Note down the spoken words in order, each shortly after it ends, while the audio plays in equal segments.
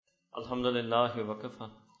Alhamdulillahi wa kafa.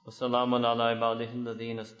 Wa salamun ala ibadihi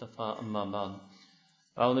alladhina istafa amma ba'd.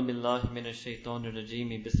 A'udhu billahi minash shaitanir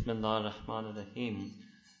rajeem. Bismillahir rahmanir rahim.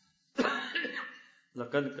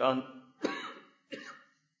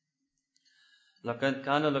 لقد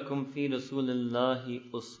كان لكم في رسول الله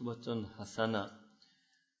أسوة حسنة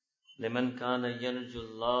لمن كان يرجو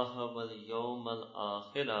الله واليوم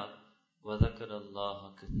الآخر وذكر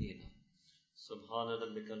الله كثيرا. سبحان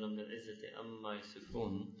ربك رب العزة عما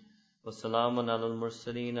يصفون وسلام على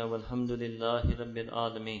المرسلين والحمد لله رب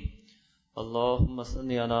العالمين. اللهم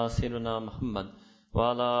صل على سيدنا محمد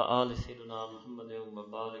وعلى آل سيدنا محمد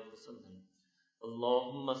وبارك وسلم.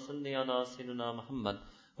 اللهم صل على سيدنا محمد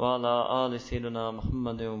وعلى آل سيدنا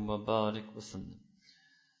محمد وبارك وسلم.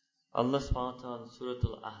 Allah subhanahu wa ta'ala in Surah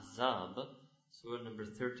Al-Ahzab, Surah number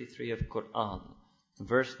 33 of Quran,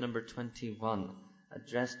 verse number 21,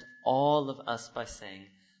 addressed all of us by saying,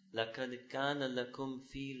 لَقَدْ كَانَ لَكُمْ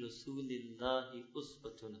فِي رَسُولِ اللَّهِ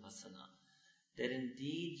أُسْوَةٌ حَسَنَةٌ. That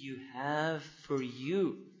indeed you have for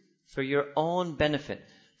you, for your own benefit,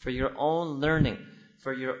 for your own learning,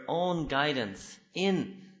 for your own guidance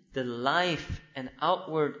in the life and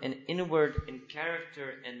outward and inward and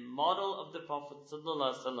character and model of the Prophet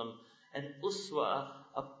sallallahu alaihi wasallam, an uswa,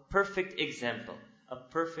 a perfect example, a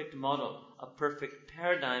perfect model, a perfect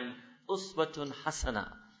paradigm, uswatun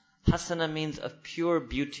hasana. Hasana means of pure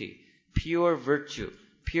beauty, pure virtue,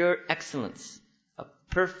 pure excellence. A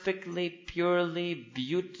perfectly, purely,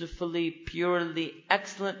 beautifully, purely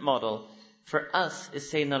excellent model for us is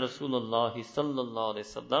Sayyidina Rasulullah sallallahu alaihi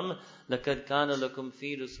wasallam. لَقَدْ كَانَ لَكُمْ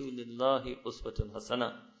فِي رَسُولِ اللَّهِ أُسْوَةٌ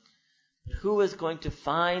حَسَنَةٌ. Who is going to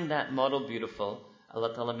find that model beautiful?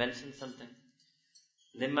 Allah Ta'ala mentioned something.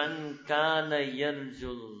 لِمَنْ كَانَ يَرْجُ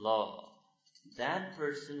اللَّهِ. That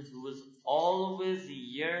person who is always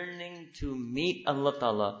yearning to meet Allah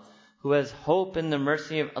Ta'ala, who has hope in the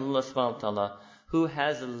mercy of Allah subhanahu wa ta'ala, who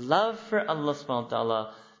has love for Allah subhanahu wa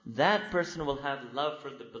ta'ala, that person will have love for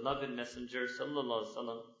the beloved Messenger sallallahu alaihi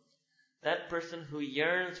wasallam. That person who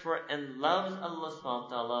yearns for and loves Allah subhanahu wa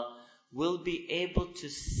ta'ala will be able to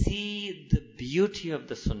see the beauty of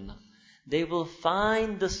the sunnah. They will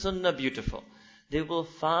find the sunnah beautiful. They will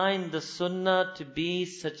find the sunnah to be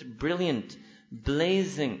such brilliant,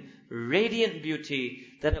 blazing, radiant beauty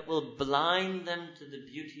that it will blind them to the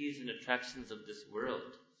beauties and attractions of this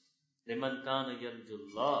world. لِمَنْ كَانَ يَرْجُ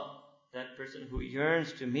اللَّهِ. That person who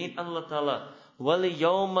yearns to meet Allah Ta'ala,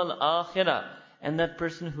 وَالْيَوْمَ الْآخِرَةِ, and that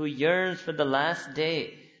person who yearns for the last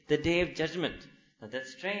day, the day of judgment. Now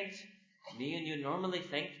that's strange. Me and you normally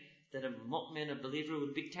think that a mu'min, a believer,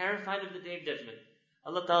 would be terrified of the day of judgment.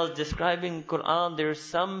 Allah Ta'ala is describing in Quran, there are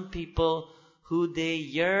some people who they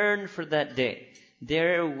yearn for that day.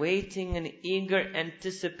 They're waiting in eager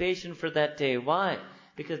anticipation for that day. Why?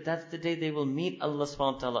 Because that's the day they will meet Allah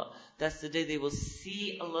subhanahu wa ta'ala. That's the day they will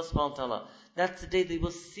see Allah subhanahu wa ta'ala. That's the day they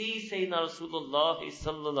will see Sayyidina Rasulullah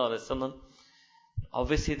sallallahu alaihi wasallam.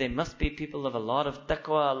 Obviously they must be people of a lot of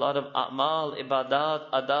taqwa, a lot of a'mal, ibadat,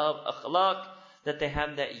 adab, akhlaq, that they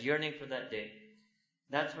have that yearning for that day.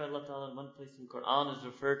 That's why Allah Ta'ala in one place in Quran is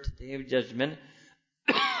referred to the Day of Judgment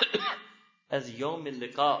as Yawm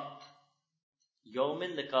al-Liqa. Yawm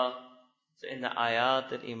al-Liqa. So in the ayat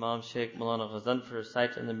that Imam Shaykh Maulana Ghazanfar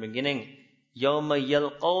recites in the beginning, Yawma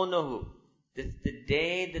yalqawnahu. This is the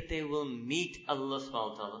day that they will meet Allah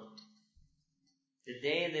subhanahu wa ta'ala. The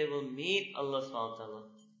day they will meet Allah subhanahu wa ta'ala.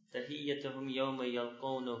 Tahiyyatuhum yawma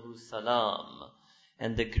yalqawnahu salam.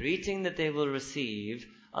 And the greeting that they will receive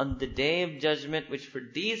on the day of judgment, which for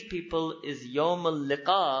these people is Yawm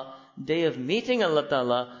al-Liqa, day of meeting Allah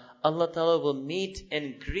Ta'ala, Allah Ta'ala will meet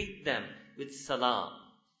and greet them with salam.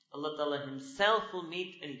 Allah Ta'ala Himself will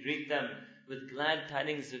meet and greet them with glad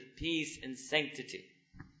tidings of peace and sanctity.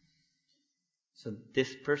 So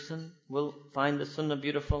this person will find the sunnah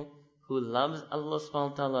beautiful, who loves Allah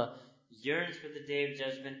subhanahu wa ta'ala, yearns for the day of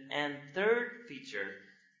judgment. And third feature,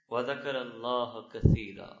 وَذَكَرَ اللَّهَ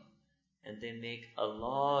كَثِيرًا. And they make a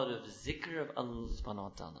lot of zikr of Allah subhanahu wa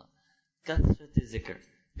ta'ala. Kathrat zikr.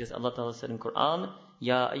 Because Allah Ta'ala said in Quran,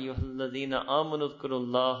 يَا أَيُّهَا الَّذِينَ آمَنُوا اذْكُرُوا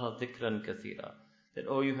اللَّهَ ذِكْرًا كَثِيرًا. That,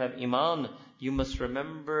 oh, you have iman, you must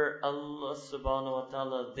remember Allah subhanahu wa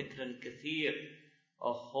ta'ala dhikran kathir,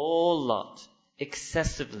 a whole lot,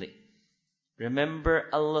 excessively. Remember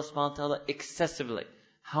Allah subhanahu wa ta'ala excessively.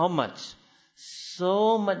 How much?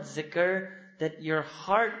 So much zikr that your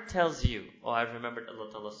heart tells you, oh, I've remembered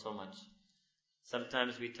Allah ta'ala so much.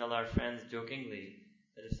 Sometimes we tell our friends jokingly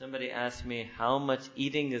that if somebody asks me how much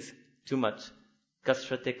eating is too much,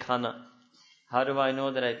 kasrate khana, how do I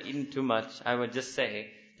know that I've eaten too much? I would just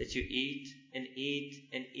say that you eat and eat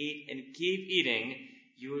and eat and keep eating.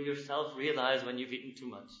 you yourself realize when you've eaten too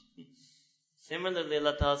much. Similarly,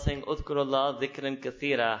 Allah Ta'ala is saying, Udhkurullah dhikran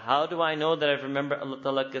kathira. How do I know that I remember Allah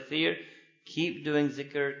Ta'ala kathir? Keep doing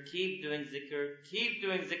zikr, keep doing zikr, keep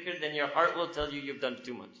doing zikr, then your heart will tell you you've done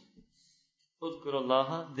too much.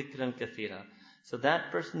 Udhkurullah dhikran kathira. So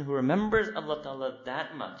that person who remembers Allah Ta'ala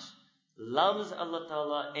that much, loves Allah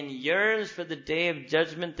Ta'ala and yearns for the day of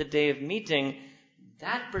judgment, the day of meeting,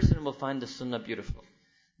 that person will find the sunnah beautiful.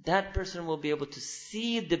 That person will be able to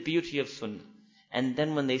see the beauty of sunnah. And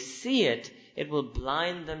then when they see it, it will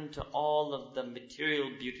blind them to all of the material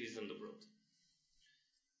beauties in the world.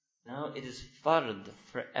 Now it is fard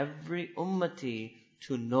for every ummati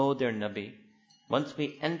to know their Nabi. Once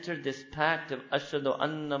we enter this pact of Ashhadu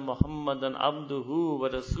Anna Muhammadan Abduhu wa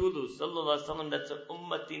Rasuluhu Sallallahu Alaihi Wasallam, that's an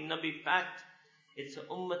ummati Nabi pact. It's an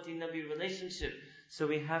ummati Nabi relationship. So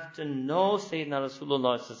we have to know Sayyidina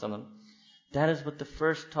Rasulullah Sallallahu Alaihi Wasallam. That is what the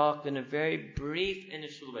first talk in a very brief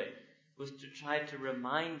initial way was, to try to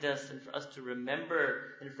remind us and for us to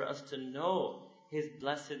remember and for us to know His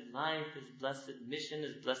blessed life, His blessed mission,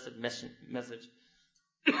 His blessed message.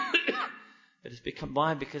 But it's become,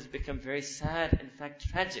 why? Because it's become very sad, in fact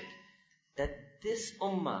tragic, that this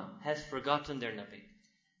ummah has forgotten their Nabi.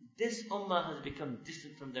 This ummah has become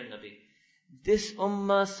distant from their Nabi. This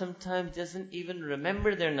ummah sometimes doesn't even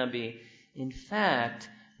remember their Nabi. In fact,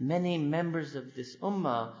 many members of this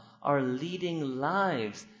ummah are leading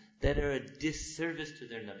lives that are a disservice to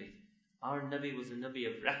their Nabi. Our Nabi was a Nabi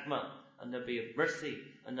of rahmah, a Nabi of mercy,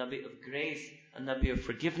 a Nabi of grace, a Nabi of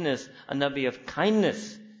forgiveness, a Nabi of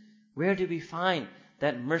kindness. Where do we find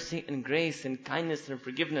that mercy and grace and kindness and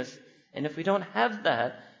forgiveness? And if we don't have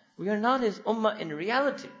that, we are not His ummah in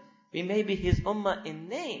reality. We may be His ummah in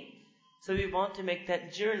name. So we want to make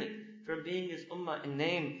that journey from being His ummah in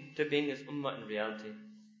name to being His ummah in reality.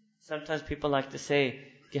 Sometimes people like to say,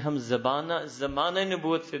 कि हम ज़माना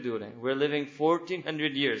नबूवत से दूर हैं. We're living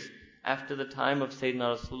 1400 years after the time of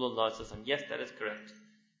Sayyidina Rasulullah. Yes, that is correct.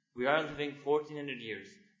 We are living 1400 years.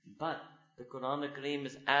 But the Quran Al-Kareem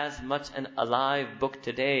is as much an alive book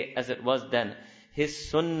today as it was then. His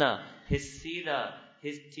sunnah, His seerah,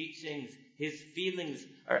 His teachings, His feelings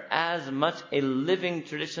are as much a living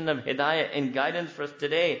tradition of hidayah and guidance for us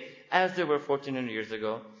today as they were 1400 years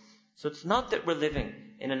ago. So it's not that we're living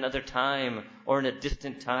in another time or in a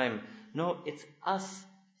distant time. No, it's us.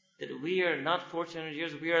 That we are not 1400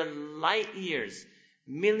 years, we are light years,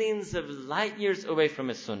 millions of light years away from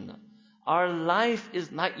His sunnah. Our life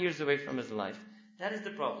is light years away from His life. That is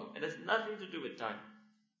the problem. It has nothing to do with time.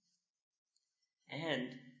 And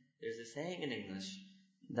there's a saying in English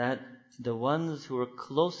that the ones who are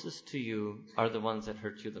closest to you are the ones that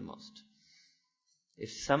hurt you the most.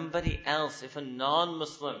 If somebody else, if a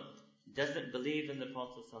non-Muslim doesn't believe in the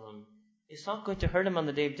Prophet ﷺ, it's not going to hurt him on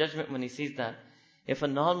the Day of Judgment when he sees that. If a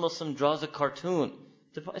non-Muslim draws a cartoon,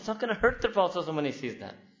 it's not going to hurt the Prophet ﷺ when he sees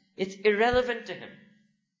that. It's irrelevant to him.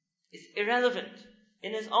 It's irrelevant.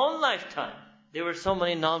 In his own lifetime, there were so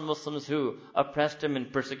many non-Muslims who oppressed him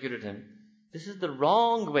and persecuted him. This is the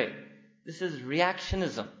wrong way. This is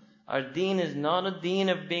reactionism. Our deen is not a deen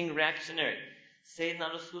of being reactionary.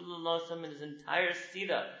 Sayyidina Rasulullah in his entire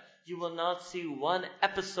seerah, you will not see one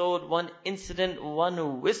episode, one incident,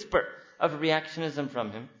 one whisper of reactionism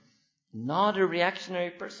from him. Not a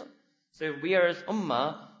reactionary person. So if we are as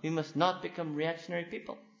ummah, we must not become reactionary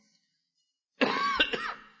people.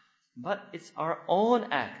 But it's our own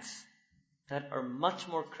acts that are much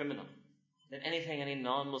more criminal than anything any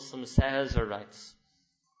non-Muslim says or writes.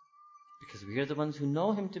 Because we are the ones who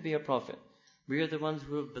know him to be a prophet. We are the ones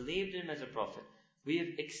who have believed him as a prophet. We have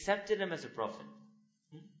accepted him as a prophet.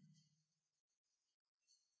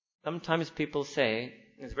 Sometimes people say,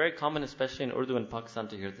 it's very common especially in Urdu and Pakistan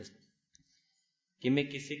to hear this, कि मैं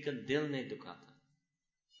किसी का दिल नहीं दुखाता.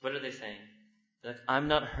 What are they saying? Like, I'm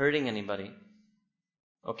not hurting anybody.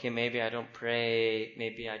 Okay, maybe I don't pray,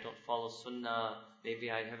 maybe I don't follow sunnah,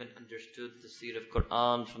 maybe I haven't understood the seed of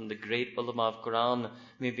Quran from the great ulama of Quran,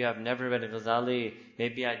 maybe I've never read Ghazali,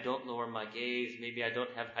 maybe I don't lower my gaze, maybe I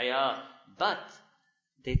don't have haya. But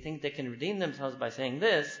they think they can redeem themselves by saying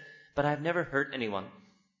this, but I've never hurt anyone.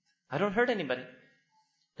 I don't hurt anybody.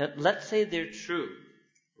 Now, let's say they're true,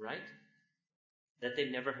 right? That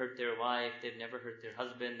they've never hurt their wife, they've never hurt their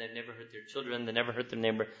husband, they've never hurt their children, they never hurt their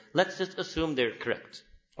neighbor. Let's just assume they're correct.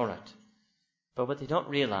 Alright. But what they don't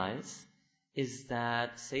realize is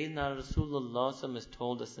that Sayyidina Rasulullah has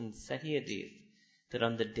told us in Sahih Hadith that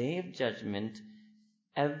on the Day of Judgment,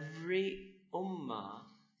 every ummah,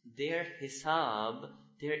 their hisab,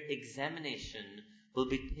 their examination will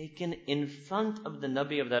be taken in front of the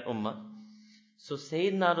Nabi of that ummah. So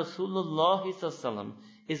Sayyidina Rasulullah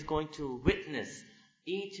is going to witness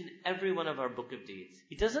Each and every one of our book of deeds.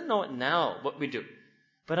 He doesn't know it now, what we do.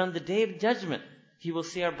 But on the day of judgment, He will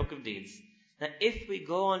see our book of deeds. Now if we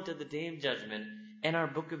go on to the day of judgment, and our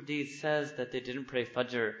book of deeds says that they didn't pray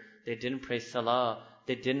Fajr, they didn't pray Salah,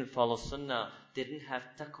 they didn't follow Sunnah, they didn't have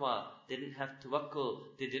taqwa, they didn't have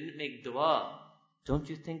tawakkul, they didn't make dua, don't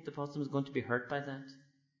you think the Prophet is going to be hurt by that?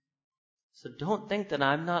 So don't think that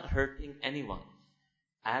I'm not hurting anyone.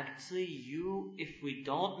 Actually, if we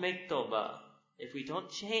don't make tawbah, if we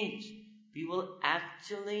don't change, we will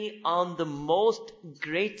actually, on the most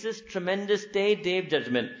greatest, tremendous day of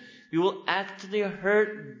judgment, we will actually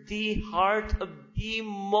hurt the heart of the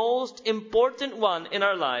most important one in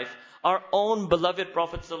our life, our own beloved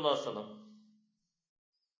Prophet sallallahu alaihi wasallam.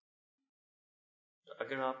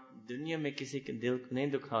 अगर आप दुनिया में किसी के दिल को नहीं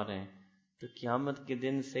दुखा रहे हैं, तो क़यामत के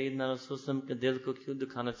दिन सैयदना रसूल सल्लल्लाहु अलैहि वसल्लम के दिल को क्यों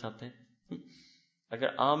दुखाना चाहते हैं?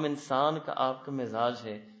 अगर आम इंसान का आपका मिजाज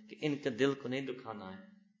है कि इनका दिल को नहीं दुखाना है,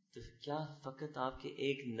 तो क्या फकत आपके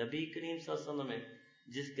एक नबी करीम सल्लल्लाहु अलैहि वसल्लम है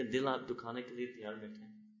जिसके दिल आप दुखाने के लिए तैयार बैठे हैं?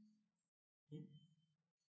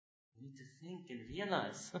 We need to think and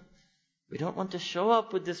realize. We don't want to show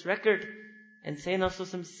up with this record and say,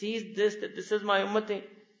 Rasulullah sees this, that this is my ummati.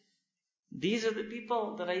 These are the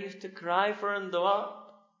people that I used to cry for in dua.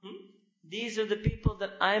 These are the people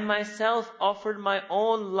that I myself offered my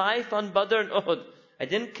own life on Badr and Uhud. I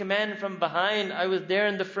didn't command from behind. I was there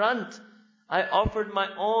in the front. I offered my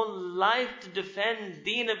own life to defend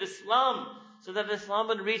Deen of Islam so that Islam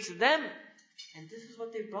would reach them. And this is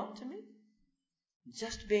what they brought to me.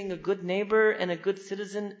 Just being a good neighbor and a good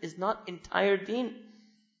citizen is not entire deen.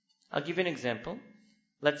 I'll give you an example.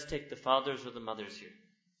 Let's take the fathers or the mothers here.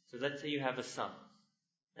 So let's say you have a son.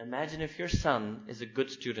 Imagine if your son is a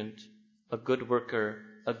good student, a good worker,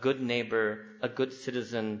 a good neighbor, a good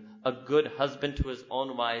citizen, a good husband to his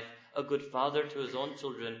own wife, a good father to his own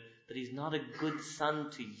children, but he's not a good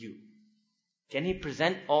son to you. Can he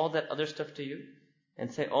present all that other stuff to you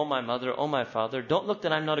and say, oh my mother, oh my father, don't look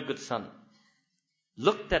that I'm not a good son.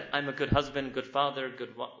 Look that I'm a good husband, good father,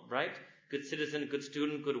 right? Good citizen, good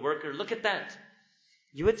student, good worker. Look at that.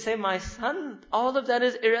 You would say, my son, all of that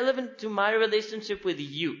is irrelevant to my relationship with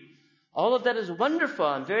you. All of that is wonderful.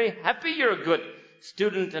 I'm very happy you're a good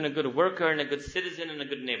student and a good worker and a good citizen and a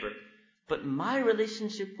good neighbor. But my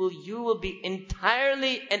relationship with you will be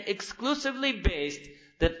entirely and exclusively based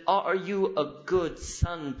that are you a good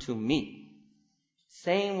son to me?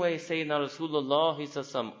 Same way Sayyidina Rasulullah,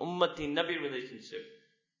 Ummati Nabi relationship.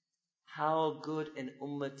 How good an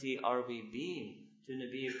Ummati are we being to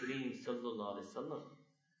Nabi Kareem Sallallahu Alaihi Wasallam?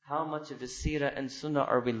 How much of his seerah and sunnah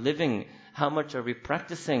are we living? How much are we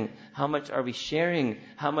practicing? How much are we sharing?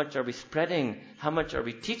 How much are we spreading? How much are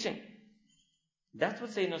we teaching? That's what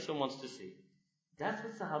Sayyidina Rasul wants to see. That's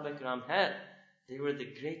what Sahaba Kiram had. They were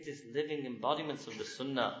the greatest living embodiments of the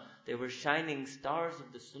sunnah. They were shining stars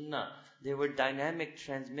of the sunnah. They were dynamic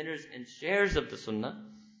transmitters and sharers of the sunnah.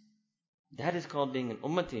 That is called being an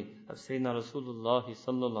ummati of Sayyidina Rasulullah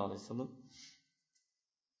sallallahu alaihi wasallam.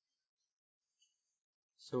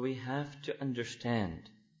 So we have to understand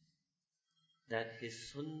that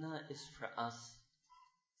his sunnah is for us.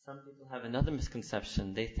 Some people have another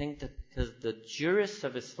misconception. They think that because the jurists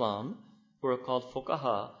of Islam, who are called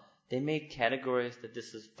fuqaha, they made categories that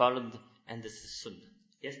this is fard and this is sunnah.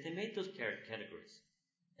 Yes, they made those categories.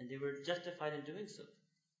 And they were justified in doing so.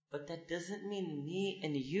 But that doesn't mean me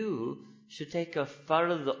and you should take a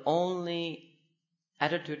fard only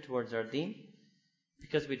attitude towards our deen.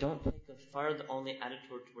 Because we don't take a fard only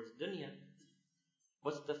attitude towards dunya.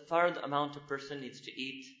 What's the fard amount a person needs to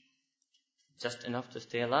eat? Just enough to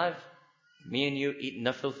stay alive. Me and you eat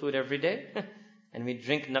nafil food every day. And we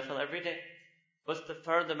drink nafil every day. What's the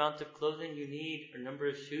fard amount of clothing you need or number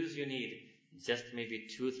of shoes you need? Just maybe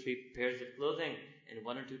 2 or 3 pairs of clothing and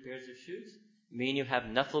 1 or 2 pairs of shoes. Me and you have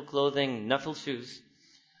nafil clothing, nafil shoes.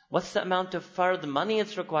 What's the amount of fard money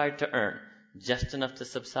it's required to earn? Just enough to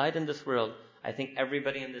subside in this world. I think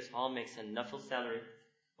everybody in this hall makes a nafil salary.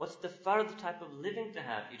 What's the fard type of living to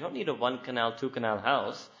have? You don't need a 1 canal, 2 canal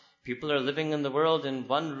house. People are living in the world in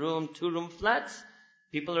 1 room, 2 room flats.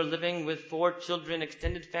 People are living with 4 children,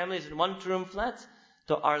 extended families in 1 2 room flats.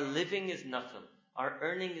 So our living is nafil. Our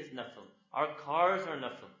earning is nafil. Our cars are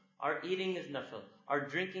nafil. Our eating is nafil. Our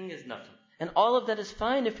drinking is nafil. And all of that is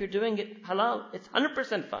fine if you're doing it halal. It's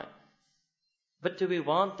 100% fine. But do we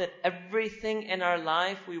want that everything in our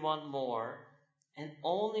life we want more? And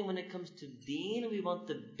only when it comes to deen we want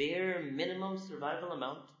the bare minimum survival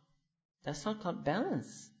amount? That's not called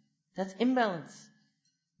balance. That's imbalance.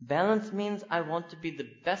 Balance means I want to be the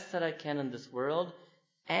best that I can in this world,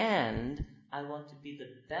 and I want to be the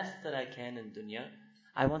best that I can in dunya.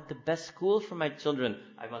 I want the best school for my children.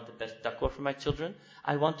 I want the best taqwa for my children.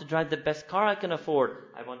 I want to drive the best car I can afford.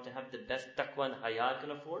 I want to have the best taqwa and haya I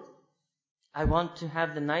can afford. I want to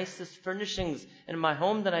have the nicest furnishings in my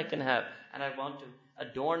home that I can have. And I want to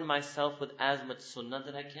adorn myself with as much sunnah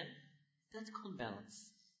that I can. That's called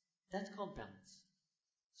balance. That's called balance.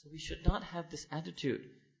 So we should not have this attitude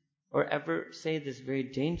or ever say this very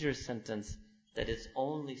dangerous sentence that it's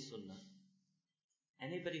only sunnah.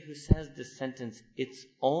 Anybody who says this sentence, it's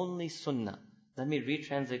only sunnah. Let me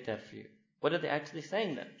retranslate that for you. What are they actually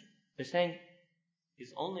saying then? They're saying,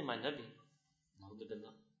 he's only my Nabi.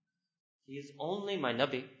 Alhamdulillah. He is only my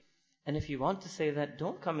Nabi. And if you want to say that,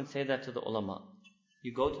 don't come and say that to the ulama.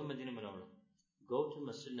 You go to Medina Munawwara. Go to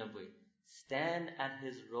Masjid Nabawi. Stand at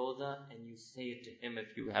his Rawda and you say it to him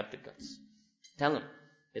if you have the guts. Tell him,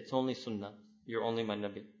 it's only sunnah. You're only my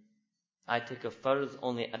Nabi. I take a farz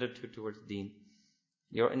only attitude towards deen.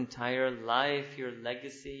 Your entire life, your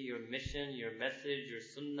legacy, your mission, your message, your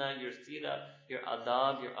sunnah, your seerah, your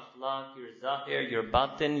adab, your akhlaq, your zahir, your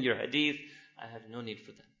batin, your hadith, I have no need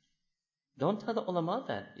for that. Don't tell the ulama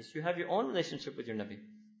that. If you have your own relationship with your Nabi,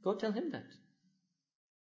 go tell him that.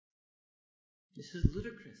 This is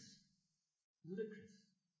ludicrous. Ludicrous.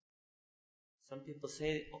 Some people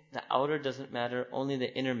say the outer doesn't matter, only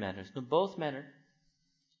the inner matters. No, both matter.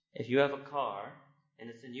 If you have a car, and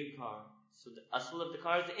it's a new car, so the asl of the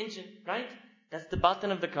car is the engine, right? That's the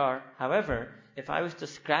batin of the car. However, if I was to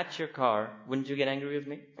scratch your car, wouldn't you get angry with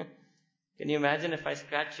me? Can you imagine if I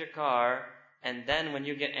scratch your car, and then when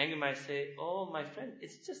you get angry, I say, oh, my friend,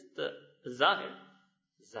 it's just the zahir.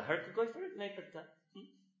 Zahir ko koi farak nahi padta.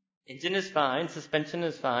 Engine is fine, suspension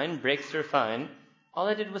is fine, brakes are fine. All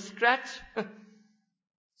I did was scratch.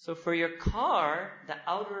 So for your car, the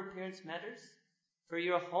outer appearance matters. For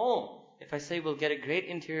your home, if I say we'll get a great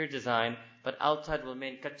interior design, but outside will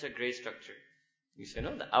remain kacha grey structure. You say,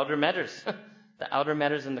 no, the outer matters. The outer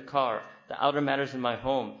matters in the car. The outer matters in my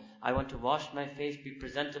home. I want to wash my face, be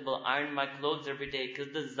presentable, iron my clothes every day,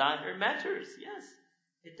 because the zahir matters. Yes,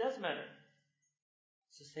 it does matter.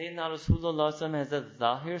 So Sayyidina Rasulullah has a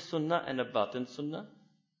zahir sunnah and a batin sunnah.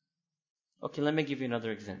 Okay, let me give you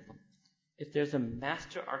another example. If there's a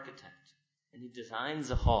master architect and he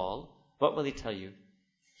designs a hall, what will he tell you?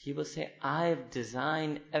 He will say, I've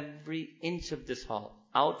designed every inch of this hall,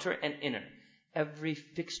 outer and inner. Every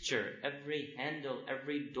fixture, every handle,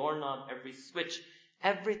 every doorknob, every switch,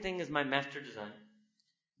 everything is my master design.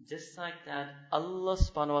 Just like that, Allah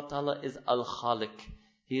subhanahu wa ta'ala is Al-Khaliq.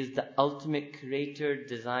 He is the ultimate creator,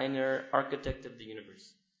 designer, architect of the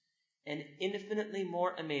universe. And infinitely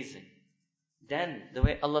more amazing than the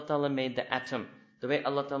way Allah ta'ala made the atom, the way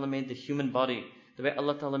Allah ta'ala made the human body, the way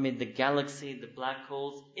Allah ta'ala made the galaxy, the black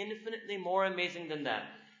holes, infinitely more amazing than that.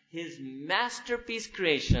 His masterpiece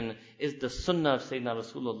creation is the sunnah of Sayyidina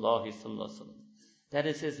Rasulullah sallallahu alaihi wasallam. That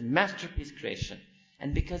is his masterpiece creation.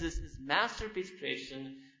 And because it's his masterpiece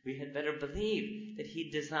creation, we had better believe that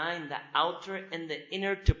he designed the outer and the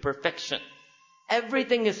inner to perfection.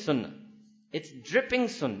 Everything is sunnah. It's dripping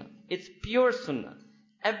sunnah. It's pure sunnah.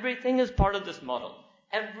 Everything is part of this model.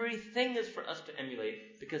 Everything is for us to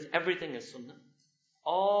emulate because everything is sunnah.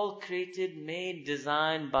 All created, made,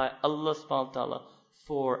 designed by Allah subhanahu wa ta'ala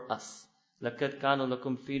for us. لَقَدْ كَانَ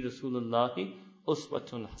لَكُمْ فِي رَسُولِ اللَّهِ أُسْوَةٌ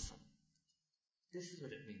حَسَنَةٌ. This is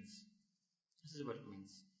what it means. This is what it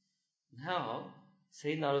means. Now,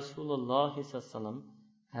 Sayyidina Rasulullah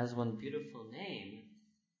has one beautiful name.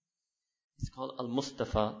 It's called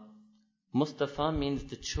Al-Mustafa. Mustafa means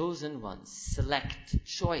the chosen one. Select,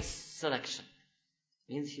 choice, selection.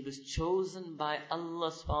 Means he was chosen by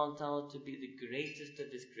Allah subhanahu wa ta'ala to be the greatest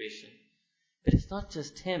of his creation. But it's not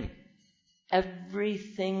just him.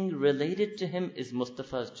 Everything related to him is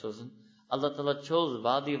Mustafa's chosen. Allah ta'ala chose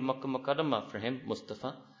Wadi of Makkah Mukarramah for him,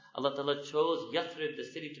 Mustafa. Allah ta'ala chose Yathrib, the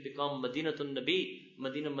city, to become Madinatul Nabi,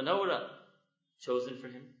 Madina Munawwara, chosen for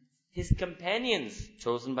him. His companions,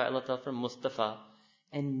 chosen by Allah ta'ala for Mustafa.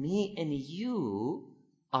 And me and you,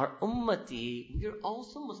 our ummati, we are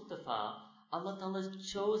also Mustafa. Allah ta'ala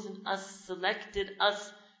has chosen us, selected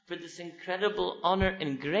us for this incredible honor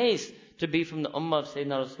and grace to be from the ummah of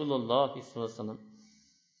Sayyidina Rasulullah.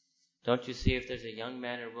 Don't you see if there's a young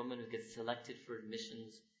man or woman who gets selected for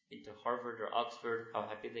admissions into Harvard or Oxford, how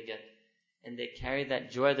happy they get. And they carry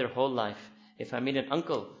that joy their whole life. If I meet an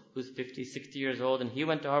uncle who's 50, 60 years old and he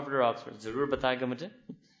went to Harvard or Oxford, zarur batayega mujhe.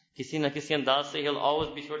 Kisi na kisi andaz se he'll always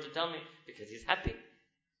be sure to tell me because he's happy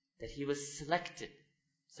that he was selected.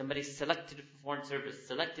 Somebody selected for foreign service,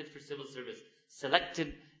 selected for civil service,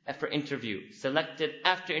 selected for interview, selected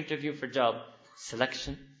after interview for job,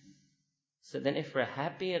 selection. So then if we're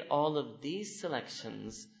happy at all of these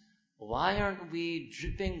selections, Why aren't we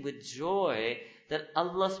dripping with joy that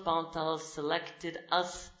Allah subhanahu wa ta'ala selected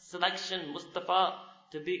us, selection, Mustafa,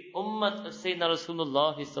 to be ummat of Sayyidina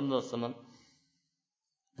Rasulullah sallallahu alaihi wasallam?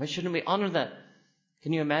 Why shouldn't we honor that?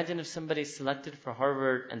 Can you imagine if somebody's selected for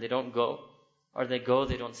Harvard and they don't go? Or they go,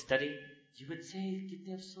 they don't study? You would say,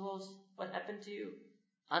 kitne afsos, what happened to you?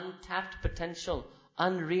 Untapped potential,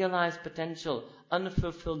 unrealized potential,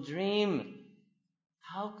 unfulfilled dream.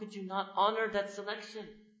 How could you not honor that selection?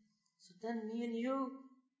 So then me and you,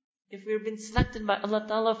 if we've been selected by Allah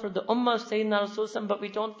Ta'ala for the Ummah of Sayyidina Rasulullah, but we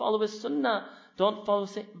don't follow his sunnah, don't follow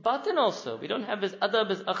his batin also. We don't have his adab,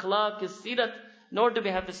 his akhlaq, his sirat, nor do we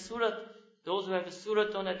have his surat. Those who have his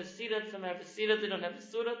surat don't have his sirat. Some have his sirat, they don't have his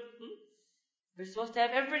surat. We're supposed to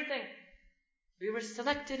have everything. We were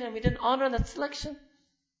selected and we didn't honor that selection.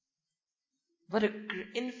 What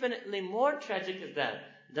infinitely more tragic is that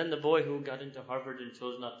than the boy who got into Harvard and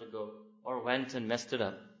chose not to go, or went and messed it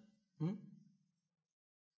up.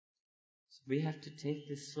 So we have to take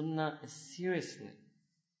this sunnah seriously.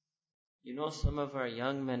 You know, some of our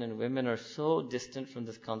young men and women are so distant from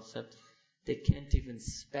this concept, they can't even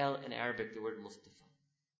spell in Arabic the word Mustafa.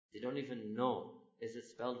 They don't even know, is it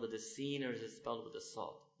spelled with a sin or is it spelled with a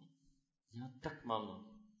sad?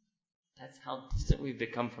 That's how distant we've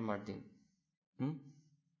become from our deen.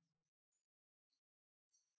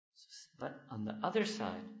 But on the other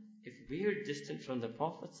side, if we are distant from the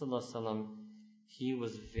Prophet ﷺ, he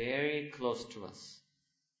was very close to us.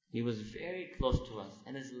 He was very close to us.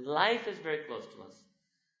 And his life is very close to us.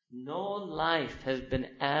 No life has been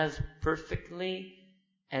as perfectly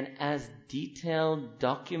and as detailed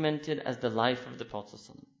documented as the life of the Prophet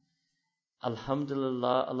ﷺ.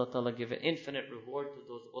 Alhamdulillah, Allah Ta'ala give an infinite reward to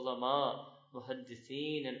those ulama,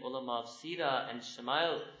 muhaddithin and ulama of seerah and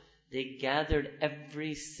shama'il. They gathered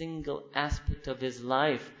every single aspect of his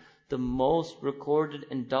life, the most recorded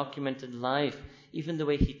and documented life, even the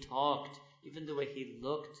way he talked, even the way he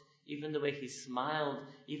looked, even the way he smiled,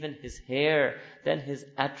 even his hair, then his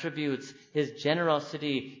attributes, his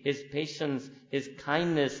generosity, his patience, his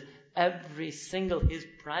kindness, his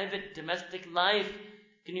private domestic life.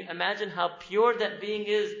 Can you imagine how pure that being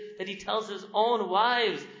is, that he tells his own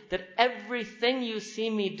wives that everything you see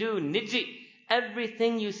me do, niji,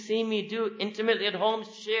 everything you see me do intimately at home,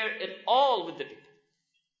 share it all with the people.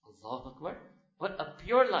 Allahu Akbar. What a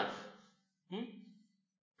pure life.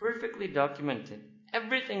 Perfectly documented.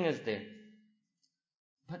 Everything is there.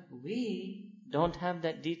 But we don't have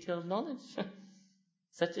that detailed knowledge.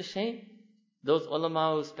 Such a shame. Those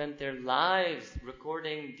ulama who spent their lives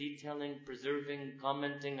recording, detailing, preserving,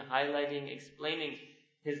 commenting, highlighting, explaining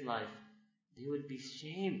his life, they would be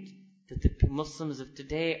shamed that the Muslims of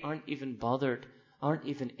today aren't even bothered, aren't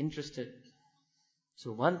even interested.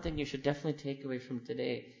 So one thing you should definitely take away from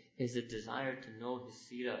today is a desire to know his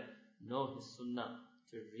seerah, know his sunnah,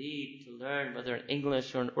 to read, to learn, whether in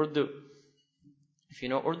English or in Urdu. If you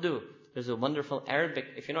know Urdu, there's a wonderful Arabic.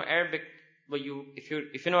 If you know Arabic, if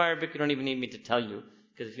you know Arabic, you don't even need me to tell you,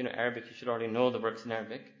 because if you know Arabic, you should already know the works in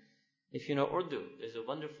Arabic. If you know Urdu, there's a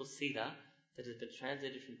wonderful seerah that has been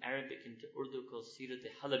translated from Arabic into Urdu called Sirat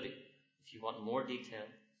al-Halabi. If you want more detail,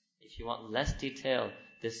 if you want less detail,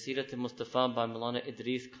 there's Sirat al-Mustafa by Maulana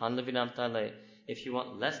Idris Khanlavi Rahmatullah. If you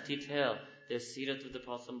want less detail, there's Sirat of the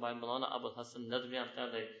Prophet by Maulana Abul Hasan Nadwi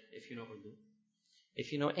Rahmatullah, if you know Urdu.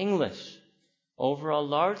 If you know English, overall,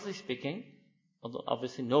 largely speaking, although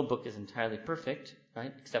obviously no book is entirely perfect,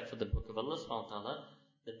 right, except for the book of Allah subhanahu wa ta'ala,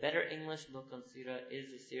 the better English book on seerah is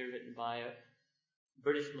a seerah written by a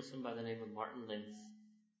British Muslim by the name of Martin Linz.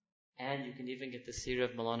 And you can even get the seerah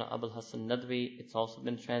of Maulana Abul Hasan Nadwi. It's also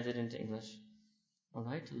been translated into English.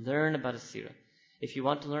 Alright? Learn about a seerah. If you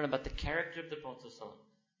want to learn about the character of the Prophet ﷺ,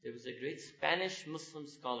 there was a great Spanish Muslim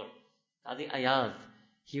scholar, Qadi Ayaz.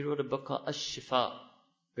 He wrote a book called Ash-Shifa,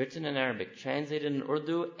 written in Arabic, translated in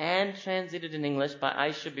Urdu, and translated in English by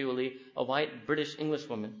Aisha Biwali, a white British English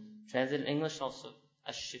woman. Translated in English also.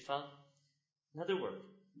 Ash-Shifa. Another work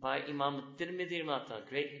by Imam Tirmidhi Rahimahullah,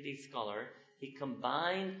 great hadith scholar. He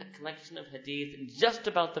combined a collection of hadith just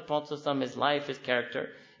about the Prophet ﷺ, his life, his character.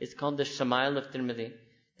 It's called the Shama'il of Tirmidhi.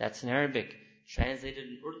 That's in Arabic. Translated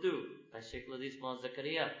in Urdu by Shaykh al-Hadith Mullah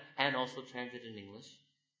Zakaria, and also translated in English.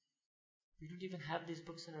 We don't even have these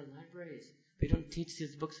books in our libraries. We don't teach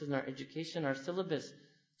these books in our education, our syllabus.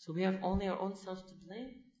 So we have only our own selves to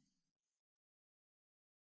blame.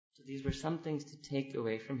 So these were some things to take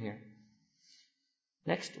away from here.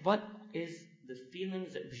 Next, what is the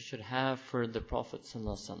feelings that we should have for the Prophet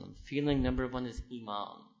ﷺ? Feeling number one is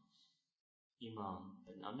Iman. Iman.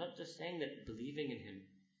 But I'm not just saying that believing in him.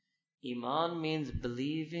 Iman means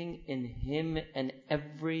believing in him and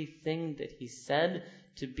everything that he said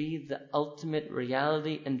to be the ultimate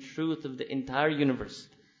reality and truth of the entire universe.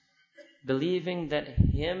 Believing that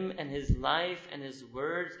him and his life and his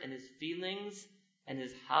words and his feelings and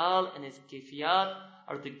his hal and his kayfiyat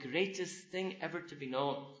are the greatest thing ever to be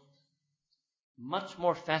known. Much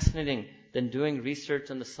more fascinating than doing research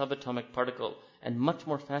on the subatomic particle, and much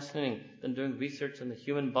more fascinating than doing research on the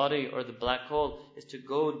human body or the black hole, is to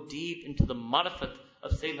go deep into the marifat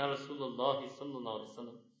of Sayyidina Rasulullah sallallahu alaihi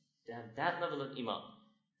wasallam. To have that level of iman,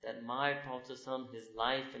 that my Prophet, his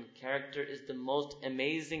life and character is the most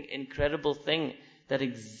amazing, incredible thing that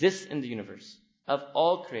exists in the universe of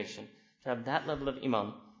all creation. To have that level of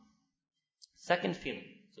iman. Second feeling.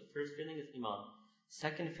 So first feeling is iman.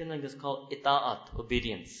 Second feeling is called ita'at,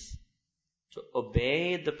 obedience. To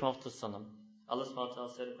obey the Prophet. Allah subhanahu wa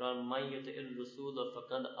ta'ala said in Quran, "Man yuti'ir rasula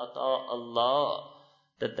faqad ata Allah."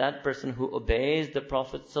 That person who obeys the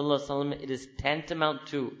Prophet sallallahu alaihi wasallam, it is tantamount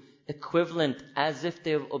to, equivalent, as if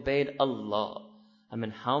they have obeyed Allah. I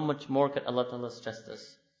mean, how much more could Allah Ta'ala stress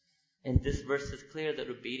this? And this verse is clear that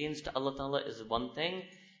obedience to Allah Ta'ala is one thing,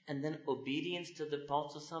 and then obedience to the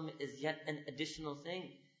Prophet ﷺ is yet an additional thing.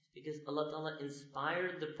 Because Allah Ta'ala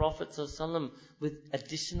inspired the Prophet ﷺ with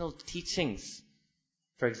additional teachings.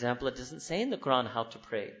 For example, it doesn't say in the Quran how to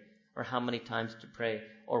pray, or how many times to pray,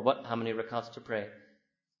 or how many rakats to pray.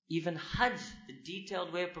 Even Hajj, the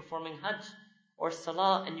detailed way of performing Hajj, or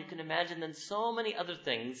Salah, and you can imagine then so many other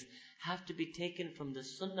things have to be taken from the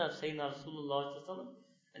Sunnah of Sayyidina Rasulullah ﷺ.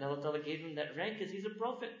 And Allah Ta'ala gave him that rank because he's a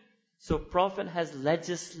Prophet. So Prophet has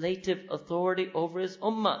legislative authority over his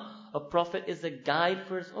ummah. A Prophet is a guide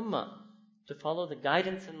for his ummah to follow the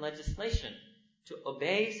guidance and legislation, to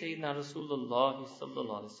obey Sayyidina Rasulullah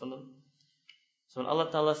sallallahu alaihi wasallam. So when Allah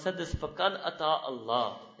Ta'ala said this, faqad ata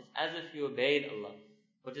Allah, it's as if you obeyed Allah.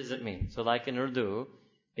 What does it mean? So like in Urdu,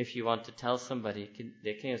 if you want to tell somebody,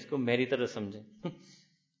 देखें इसको मेरी तरह समझें,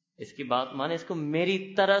 इसकी बात माने, इसको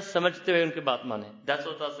मेरी तरह समझते हुए उनकी बात माने. That's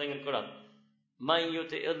what Allah is saying in Quran. Man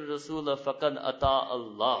yuti'ir rasula faqad ata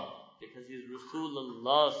Allah, because he's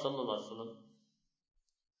Rasulullah sallallahu alaihi wasallam.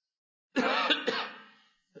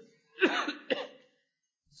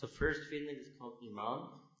 So first feeling is called iman.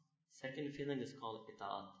 Second feeling is called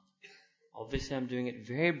ita'at. Obviously I'm doing it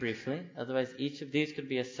very briefly, otherwise each of these could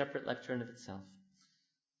be a separate lecture in of itself.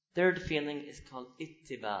 Third feeling is called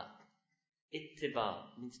ittiba. Ittiba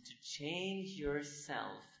means to change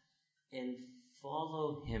yourself and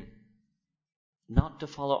follow him. Not to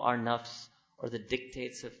follow our nafs or the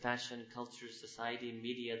dictates of fashion, culture, society,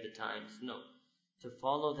 media, the times. No. To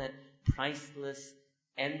follow that priceless,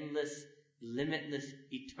 endless, limitless,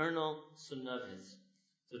 eternal sunnah of his.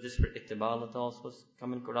 So this for ittiba, Allah Ta'ala was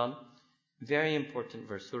come in Quran. Very important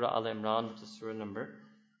verse. Surah Al-Imran, which is surah number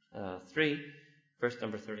 3, verse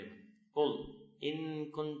number 31. Qul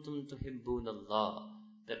in kuntum tuhibbun Allah.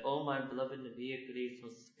 That, oh my beloved Nabi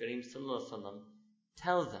Kareem sallallahu alaihi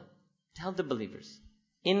wasallam, tell the believers,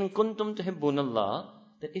 in kuntum tuhibbun Allah,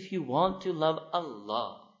 that if you want to love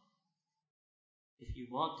Allah, if you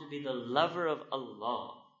want to be the lover of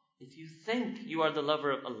Allah, if you think you are the lover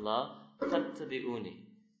of Allah, fattabi'uni.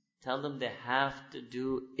 Tell them they have to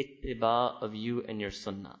do ittiba of you and your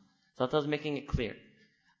sunnah. So Allah is making it clear.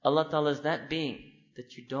 Allah Ta'ala is that being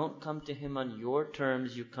that you don't come to him on your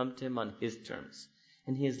terms, you come to him on his terms.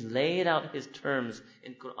 And he has laid out his terms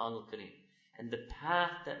in Quran al-Kareem. And the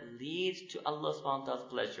path that leads to Allah subhanahu wa ta'ala's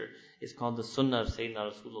pleasure is called the sunnah of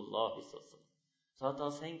Sayyidina Rasulullah. So Allah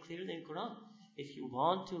Ta'ala is saying clearly in Quran, if you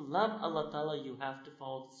want to love Allah Ta'ala, you have to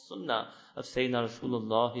follow the sunnah of Sayyidina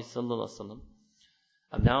Rasulullah sallallahu alaihi wasallam.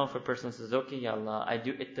 And now if a person says, okay, Ya Allah, I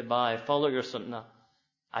do ittiba, I follow your sunnah,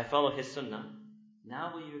 I follow his sunnah,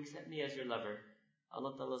 now will you accept me as your lover?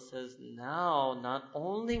 Allah Ta'ala says, now not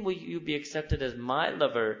only will you be accepted as my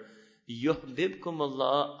lover, yuhbibkum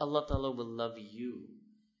Allah, Allah Ta'ala will love you.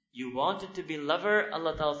 You wanted to be lover,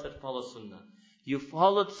 Allah Ta'ala said follow sunnah. You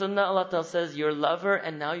followed sunnah, Allah Ta'ala says you're lover,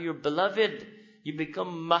 and now you're beloved. You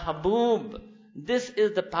become mahboob. This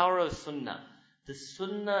is the power of sunnah. The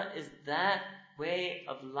sunnah is that way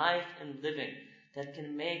of life and living that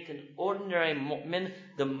can make an ordinary mu'min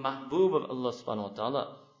the mahboob of Allah subhanahu wa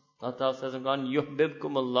ta'ala. Allah Ta'ala says in Quran,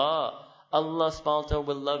 yuhbibkum Allah. Allah subhanahu wa ta'ala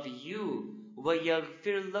will love you.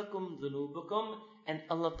 وَيَغْفِرْ لَكُمْ ذُنُوبَكُمْ, and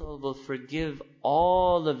Allah Ta'ala will forgive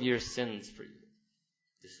all of your sins for you.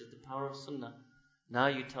 This is the power of sunnah. Now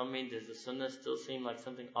you tell me, does the sunnah still seem like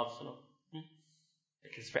something optional?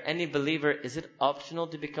 Because for any believer, is it optional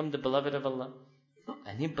to become the beloved of Allah?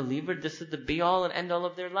 Any believer, this is the be-all and end-all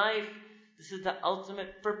of their life. This is the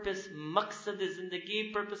ultimate purpose, maqsad,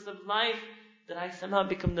 zindagi, purpose of life, that I somehow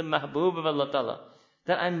become the mahboob of Allah Ta'ala.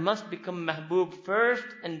 That I must become mahboob first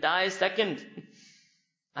and die second.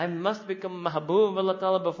 I must become Mahbub of Allah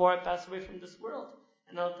Ta'ala before I pass away from this world.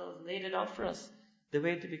 And Allah Ta'ala has laid it out for us. The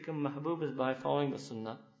way to become Mahbub is by following the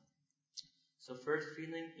Sunnah. So first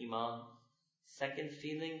feeling, Iman. Second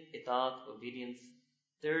feeling, Itaat, obedience.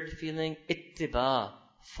 Third feeling, Ittiba,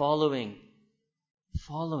 following.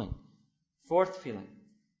 Fourth feeling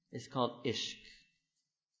is called Ishq.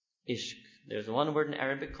 Ishq. There's one word in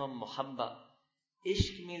Arabic called Muhabba.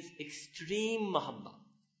 Ishq means extreme Muhabba.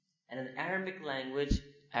 And in Arabic language,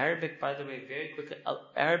 Arabic, by the way, very quickly,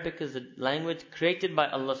 Arabic is a language created by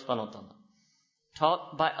Allah subhanahu wa ta'ala.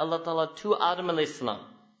 Taught by Allah ta'ala to Adam alayhi salam.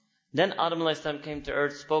 Then Adam alayhi salam came to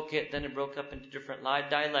earth, spoke it, then it broke up into different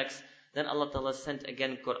dialects. Then Allah ta'ala sent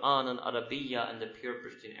again Quran and Arabiya and the pure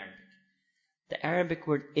Persian Arabic. The Arabic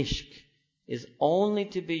word ishq is only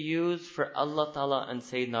to be used for Allah ta'ala and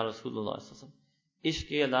Sayyidina Rasulullah sallallahu alaihi wasallam.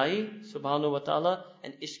 Ishq Allahi subhanahu wa ta'ala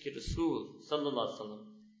and ishq Rasul sallallahu alaihi wasallam.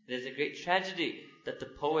 It is a great tragedy that the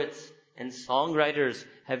poets and songwriters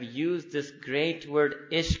have used this great word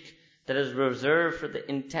ishq that is reserved for the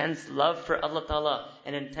intense love for Allah Ta'ala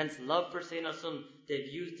and intense love for Sayyidina Rasul. They've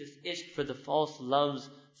used this ishq for the false loves,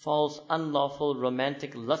 false, unlawful,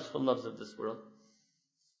 romantic, lustful loves of this world.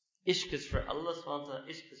 Ishq is for Allah subhanahu wa ta'ala,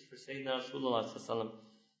 ishq is for Sayyidina Rasulullah sallallahu alaihi wasallam.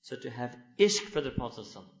 So to have ishq for the Prophet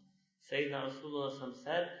sallallahu alaihi wasallam. Sayyidina Rasulullah sallallahu alaihi wasallam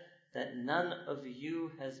said that none of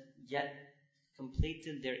you has yet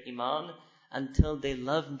completed their iman until they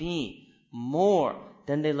love me more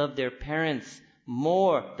than they love their parents,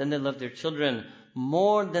 more than they love their children,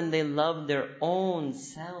 more than they love their own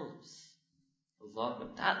selves. Allah,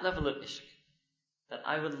 that level of ishq. That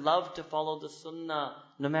I would love to follow the sunnah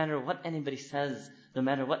no matter what anybody says, no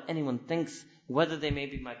matter what anyone thinks, whether they may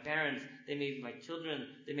be my parents, they may be my children,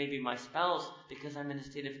 they may be my spouse, because I'm in a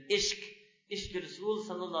state of ishq. Ishq Rasul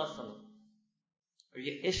sallallahu alaihi wasallam. Or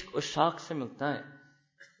ye ishq ushaq se milta hai.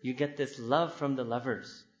 You get this love from the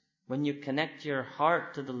lovers. When you connect your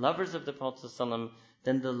heart to the lovers of the Prophet ﷺ,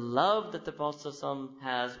 then the love that the Prophet ﷺ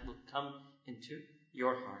has will come into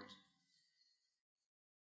your heart.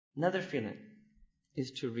 Another feeling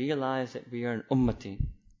is to realize that we are an ummati.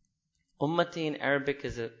 Ummati in Arabic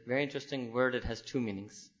is a very interesting word. It has two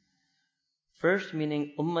meanings. First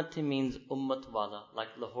meaning, ummati means ummat wala,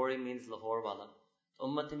 like Lahori means Lahore wala.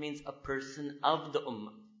 Ummati means a person of the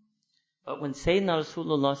ummah. But when Sayyidina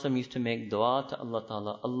Rasulullah used to make dua to Allah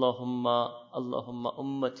Ta'ala, Allahumma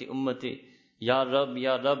ummati ummati, Ya Rab,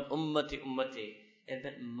 ummati ummati, it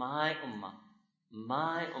meant my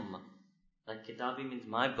ummah. Like Kitabi means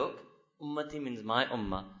my book, ummati means my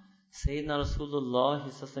ummah. Sayyidina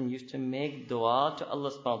Rasulullah used to make dua to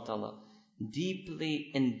Allah subhanahu wa ta'ala,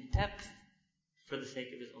 deeply in depth for the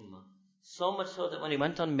sake of his ummah. So much so that when he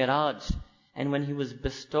went on Miraj, and when he was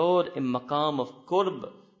bestowed in maqam of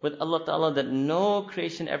qurb, with Allah Ta'ala that no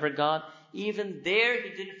creation ever got, even there he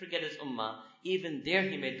didn't forget his ummah. Even there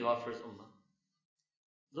he made dua for his ummah.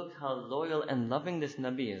 Look how loyal and loving this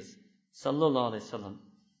Nabi is, sallallahu alaihi wasallam,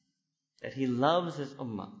 that he loves his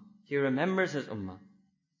ummah. He remembers his ummah.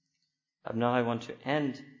 Now I want to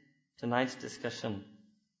end today's discussion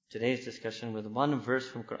with one verse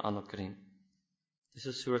from Quran al-Kareem. This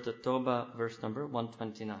is Surah At-Tawbah, verse number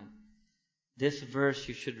 129. This verse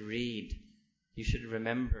you should read. You should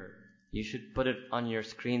remember. You should put it on your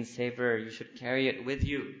screensaver. You should carry it with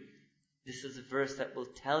you. This is a verse that will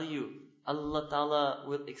tell you, Allah Ta'ala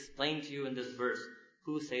will explain to you in this verse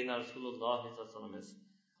who Sayyidina Rasulullah is.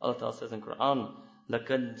 Allah Ta'ala says in Quran,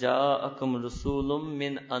 لَقَدْ جَاءَكُمْ رُسُولٌ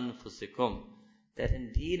مِّنْ أَنفُسِكُمْ, that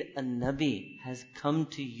indeed a Nabi has come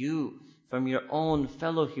to you from your own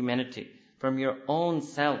fellow humanity, from your own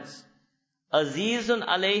selves. Azizun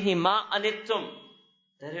alayhi ma anittum,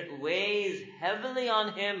 that it weighs heavily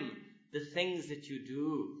on him the things that you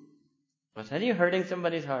do. But are you hurting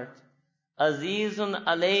somebody's heart? Azizun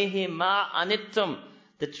alayhi ma anittum,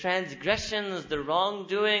 the transgressions, the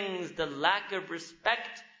wrongdoings, the lack of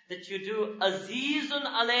respect that you do. Azizun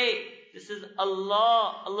alayhi. This is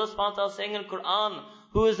Allah. Allah subhanahu wa ta'ala saying in Quran,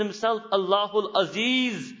 who is himself Allahul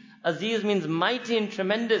Aziz. Aziz means mighty and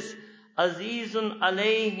tremendous. Azizun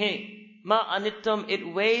alayhi ma anittum, it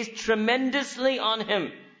weighs tremendously on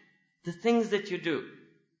him the things that you do.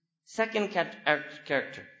 Second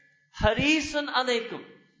character, harisun alaykum,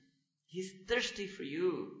 he's thirsty for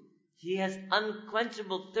you. He has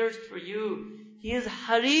unquenchable thirst for you. He is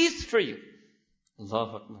haris for you.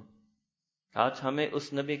 Allahu Akbar. Kaach hame us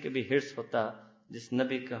nabi ke bhi hirs hota jis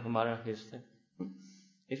nabi ka hamara hirs hai.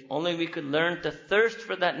 If only we could learn to thirst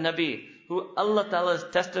for that nabi who Allah Ta'ala is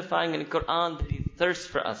testifying in the Quran that he thirsts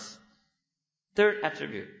for us. Third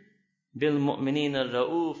attribute, bil mu'minina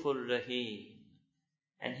ra'ufur rahim,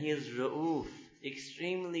 and he is ra'uf,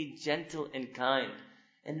 extremely gentle and kind.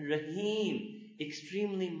 And Rahim,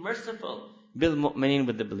 extremely merciful, bil mu'mineen,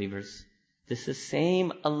 with the believers. This is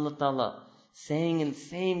same Allah Ta'ala saying in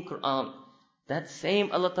same Quran. That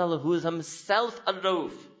same Allah Ta'ala who is himself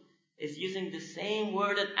Ar-Rauf is using the same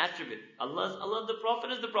word and attribute. Allah, the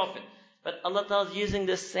Prophet is the Prophet. But Allah Ta'ala is using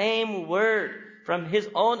the same word from His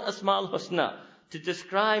own Asma'ul Husna to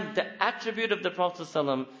describe the attribute of the Prophet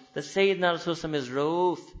ﷺ. The Sayyidina Rasulullah is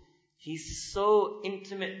Rauf. He's so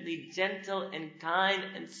intimately gentle and kind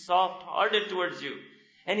and soft-hearted towards you.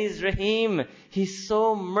 And He's Rahim. He's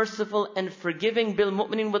so merciful and forgiving bil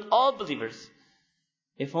mu'minin, with all believers.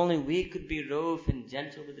 If only we could be Rauf and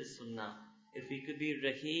gentle with His Sunnah. If we could be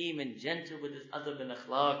Rahim and gentle with His adab and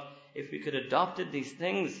akhlaq. If we could adopted these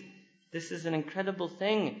things. This is an incredible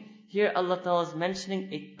thing. Here Allah Ta'ala is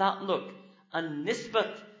mentioning a ta'luq, a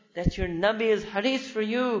nisbat, that your Nabi is haris for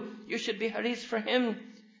you. You should be haris for him.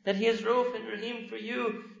 That he is Rauf and Rahim for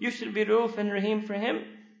you. You should be Rauf and Rahim for him.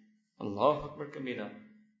 Allahu Akbar Kabira.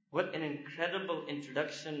 What an incredible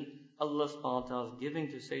introduction Allah subhanahu wa ta'ala is giving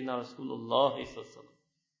to Sayyidina Rasulullah. You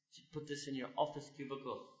should put this in your office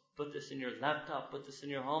cubicle. Put this in your laptop. Put this in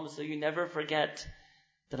your home so you never forget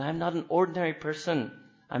that I'm not an ordinary person.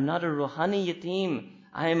 I'm not a Ruhani Yatim.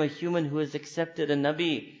 I am a human who has accepted a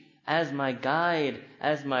Nabi as my guide,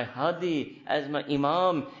 as my Hadi, as my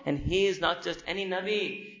Imam. And he is not just any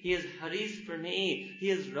Nabi. He is Haris for me. He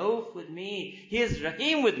is Rauf with me. He is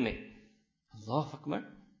Rahim with me. Allahu Akbar.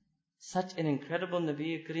 Such an incredible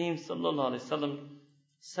Nabi Kareem Sallallahu Alaihi Wasallam.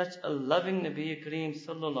 Such a loving Nabi Kareem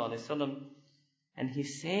Sallallahu Alaihi Wasallam. And he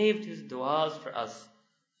saved his du'as for us.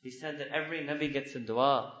 He said that every Nabi gets a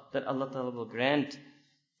dua that Allah Ta'ala will grant.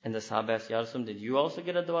 And the Sahaba asked, Ya Rasulullah, did you also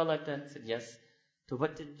get a dua like that? He said, yes. So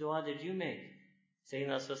what dua did you make?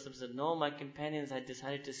 Sayyidina Rasulullah said, no, my companions, I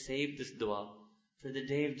decided to save this dua for the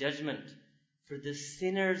day of judgment, for the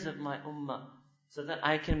sinners of my ummah, so that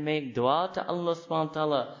I can make dua to Allah subhanahu wa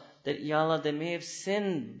ta'ala, that Ya Allah, they may have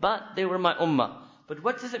sinned, but they were my ummah. But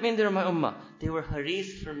what does it mean they were my ummah? They were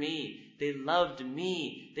haris for me. They loved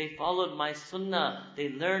me. They followed my sunnah. They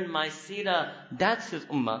learned my seerah. That's his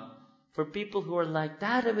ummah. For people who are like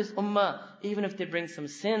that of his ummah, even if they bring some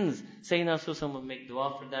sins, Sayyidina Rasulullah will make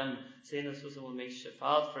dua for them. Sayyidina Rasulullah will make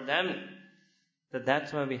shafaat for them.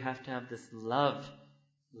 That's why we have to have this love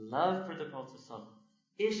for the Prophet,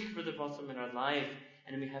 ishq for the Prophet in our life,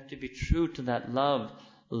 and we have to be true to that love,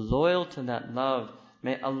 loyal to that love.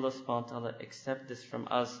 May Allah subhanahu wa ta'ala accept this from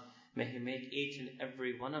us. May He make each and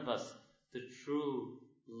every one of us the true,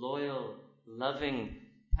 loyal, loving,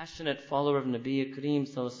 passionate follower of Nabi Kareem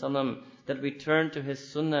Sallallahu Alaihi Wasallam, that we turn to his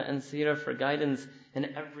sunnah and seerah for guidance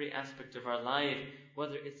in every aspect of our life,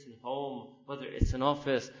 whether it's in home, whether it's in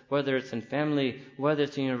office, whether it's in family, whether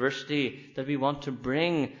it's in university, that we want to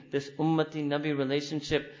bring this ummati Nabi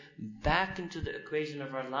relationship back into the equation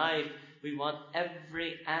of our life. We want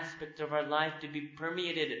every aspect of our life to be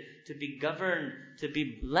permeated, to be governed, to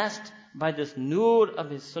be blessed by this nur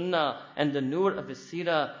of his sunnah and the nur of his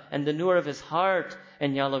seerah and the nur of his heart.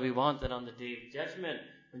 And Ya Allah, we want that on the day of judgment,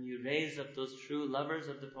 when you raise up those true lovers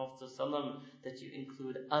of the Prophet ﷺ, that you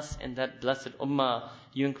include us in that blessed ummah.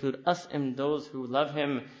 You include us in those who love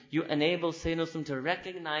him. You enable Sayyidina Rasul to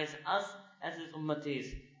recognize us as his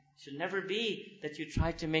ummatis. It should never be that you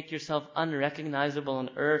try to make yourself unrecognizable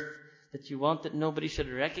on earth, that you want that nobody should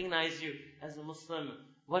recognize you as a Muslim.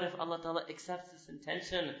 What if Allah Ta'ala accepts this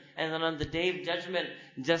intention, and then on the day of judgment,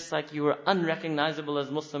 just like you were unrecognizable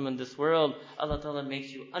as Muslim in this world, Allah Ta'ala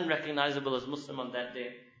makes you unrecognizable as Muslim on that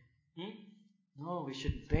day? No, we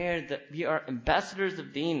should bear that we are ambassadors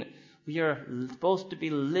of Deen. We are supposed to be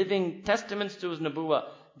living testaments to His Nabuwah.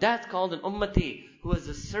 That's called an ummati, who is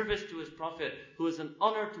a service to his Prophet, who is an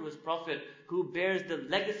honor to his Prophet, who bears the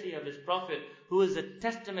legacy of his Prophet, who is a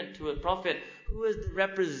testament to his Prophet, who is the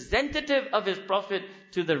representative of his Prophet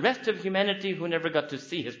to the rest of humanity who never got to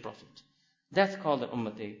see his Prophet. That's called an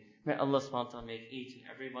ummati. May Allah subhanahu wa ta'ala make each and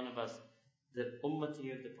every one of us the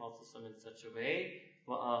ummati of the Prophet in such a way.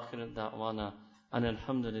 Wa akhirat da'wana an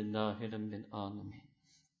alhamdulillahi rabbil alameen.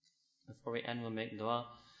 Before we end, we'll make dua.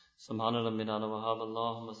 سبحان ربنا وهاب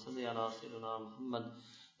اللهم صل على سيدنا محمد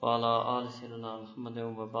وعلى آل سيدنا محمد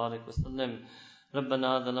وبارك وسلم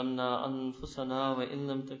ربنا ظلمنا أنفسنا وإن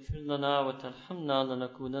لم تغفر لنا وترحمنا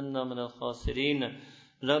لنكونن من الخاسرين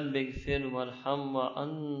رب اغفر وارحم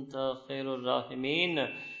وأنت خير الراحمين.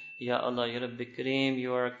 Ya Allah, Ya Rabbi Kareem,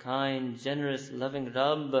 you are a kind, generous, loving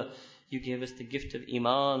Rabb. You gave us the gift of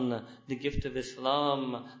Iman, the gift of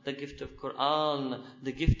Islam, the gift of Quran,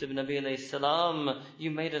 the gift of Nabi alayhi salam.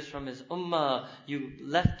 You made us from his ummah. You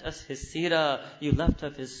left us his seerah. You left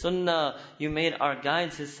us his sunnah. You made our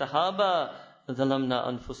guides his sahaba. ظلمنا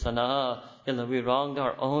أنفسنا. Ya Allah, we wronged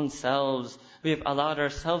our own selves. We've allowed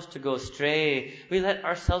ourselves to go astray. We let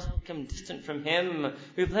ourselves become distant from Him.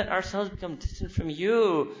 We've let ourselves become distant from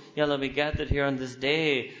You. Ya Allah, we gathered here on this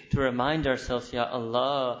day to remind ourselves, Ya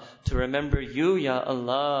Allah, to remember You, Ya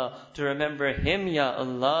Allah, to remember Him, Ya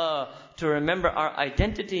Allah, to remember our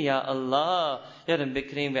identity, Ya Allah. Ya Rabbi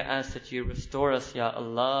Kareem, we ask that You restore us, Ya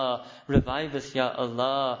Allah, revive us, Ya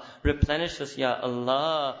Allah, replenish us, Ya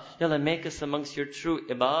Allah. Ya Allah, make us amongst Your true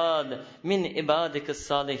ibad, min ibadik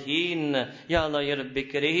as-salihin. Ya Allah, Ya Rabbi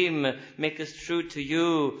Kareem, make us true to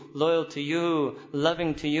You, loyal to You,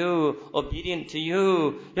 loving to You, obedient to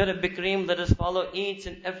You. Ya Rabbi Kareem, let us follow each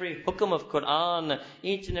and every hukum of Quran,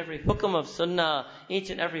 each and every hukum of Sunnah, each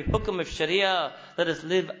and every hukum of Sharia. Let us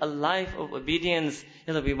live a life of obedience.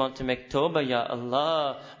 Ya Allah, we want to make tawbah, Ya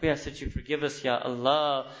Allah. We ask that You forgive us, Ya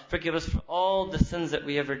Allah. Forgive us for all the sins that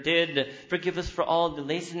we ever did. Forgive us for all the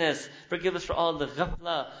laziness. Forgive us for all the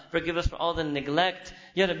ghafla. Forgive us for all the neglect.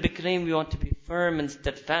 Ya Rabbi Kareem, we want to be firm and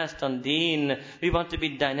steadfast on deen. We want to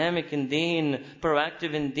be dynamic in deen,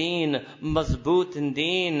 proactive in deen, mazboot in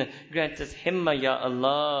deen. Grant us himma, Ya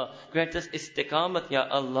Allah. Grant us istiqamat, Ya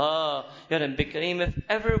Allah. Ya Rabbi Kareem, if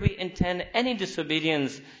ever we intend any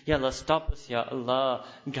disobedience, Ya Allah, stop us, Ya Allah.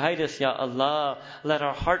 Guide us, Ya Allah. Let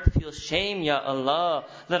our heart feel shame, Ya Allah.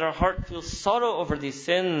 Let our heart feel sorrow over these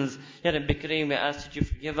sins. Ya Rabbi Kareem, we ask that You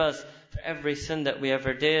forgive us for every sin that we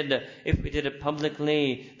ever did. If we did it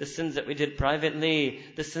publicly, the sins that we did privately,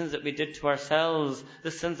 the sins that we did to ourselves,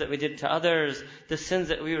 the sins that we did to others, the sins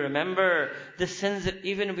that we remember, the sins that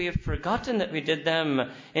even we have forgotten that we did them.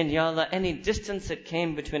 And Ya Allah, any distance that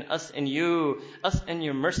came between us and You, us and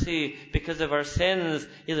Your mercy because of our sins,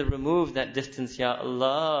 Ya Allah, remove that distance, Ya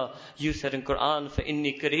Allah. You said in Quran,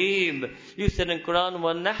 فَإِنِّي قَرِيب. You said in Quran,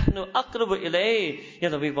 وَنَحْنُ أَقْرَبُ إِلَيْهِ. Ya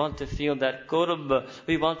Allah, we want to feel that qurb.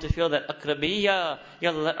 We want to feel that akrabiyya. Ya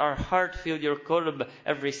Allah, let our heart feel Your qurb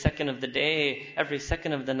every second of the day, every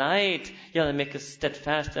second of the night. Ya Allah, make us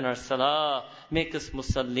steadfast in our salah. Make us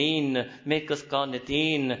musallin. Make us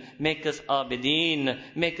qaniteen. Make us abideen.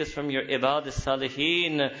 Make us from Your ibad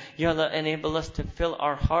as-salihin. Ya Allah, enable us to fill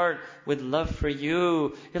our heart with love for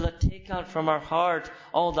You. Ya Allah, take out from our heart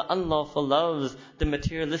all the unlawful loves, the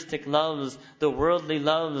materialistic loves, the worldly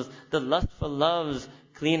loves, the lustful loves.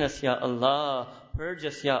 Clean us, Ya Allah. Purge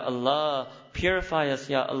us, Ya Allah. Purify us,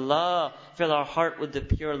 Ya Allah. Fill our heart with the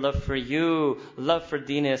pure love for You, love for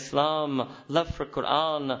Deen Islam, love for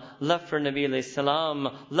Quran, love for Nabi alayhi salam,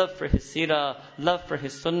 love for His seerah, love for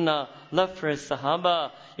His sunnah, love for His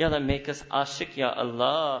sahaba. Ya Allah, make us ashik, Ya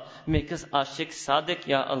Allah. Make us ashik sadiq,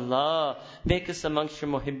 Ya Allah. Make us amongst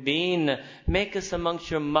Your muhibbeen. Make us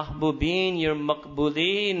amongst Your mahbubeen, Your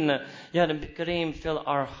maqbooleen. Ya Rabbi Kareem, fill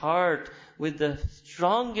our heart with the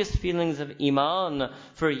strongest feelings of iman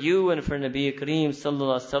for You and for Nabi Kareem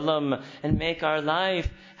sallallahu alaihi wasallam, and make our life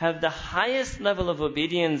have the highest level of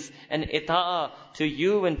obedience and ita'ah to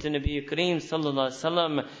You and to Nabi Kareem sallallahu alaihi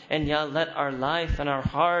wasallam. And Ya let our life and our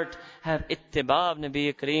heart have ittiba' of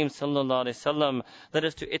Nabi Kareem sallallahu alaihi wasallam. Let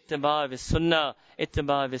us do ittiba' of His sunnah,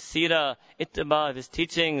 ittiba' of His seerah, ittiba' of His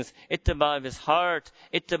teachings, ittiba' of His heart,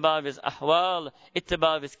 ittiba' of His ahwal,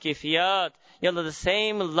 ittiba' of His kifiyat. Ya Allah, the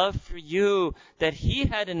same love for You that He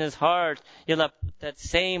had in His heart, Ya Allah, put that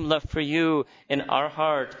same love for You in our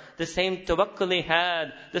heart. The same tawakkul He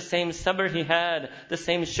had, the same sabr He had, the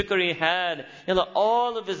same shukr He had. Ya Allah,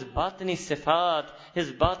 all of His batini sifat,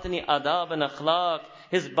 His batini adab and akhlaq,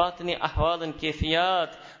 His batini ahwal and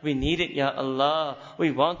kifiyat. We need it, Ya Allah.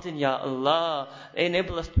 We want it, Ya Allah.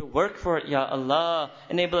 Enable us to work for it, Ya Allah.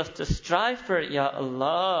 Enable us to strive for it, Ya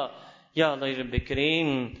Allah. Ya Allah, Rabbi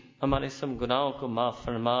Kareem, हमारे सब गुनाहों को माफ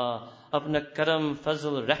फरमा, अपना करम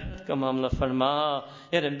फजल रहमत का मामला फरमा.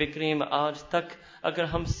 या रब्बी करीम, आज तक अगर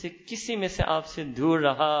हमसे किसी में से आपसे दूर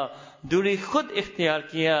रहा, दूरी खुद इख्तियार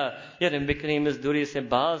किया, या रब्बी करीम इस दूरी से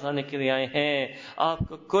बाज आने के लिए आए हैं,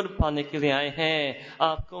 आपको कुर्ब पाने के लिए आए हैं,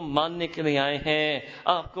 आपको मानने के लिए आए हैं,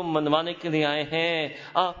 आपको मनवाने के लिए आए हैं,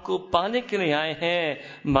 आपको पाने के लिए आए हैं.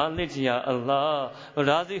 मान लीजिए या अल्लाह,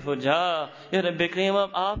 राजी हो जा. या रब्बी करीम,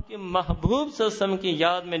 अब आपके महबूब सल्लल्लाहु की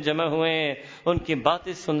याद में जमा हुए, उनकी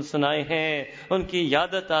बातें सुनाए हैं, उनकी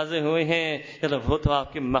याद ताज़े हुए हैं. या वो तो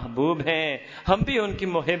आपके महबूब हैं, हम भी उनकी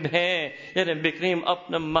मुहिब हैं. या रब्बी करीम,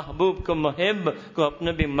 अपना महबूब को मुहिब को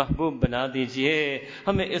अपना भी महबूब बना दीजिए.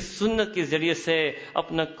 हमें इस सुन्नत के जरिए से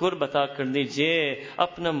अपना कुर्ब अता कर दीजिए,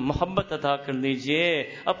 अपना मोहब्बत अता कर दीजिए,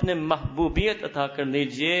 अपने महबूबियत अता कर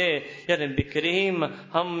दीजिए. या रब्बी करीम,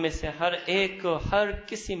 हम में से हर एक को हर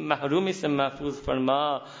किसी महरूमी से महफूज फरमा,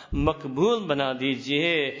 मकबूल बना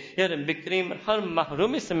दीजिए. या रब्बी करीम, हर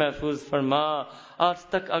महरूमी से महफूज محفوظ فرما. آج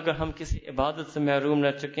تک اگر ہم کسی عبادت سے محروم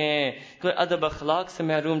رہ چکے ہیں, کوئی ادب اخلاق سے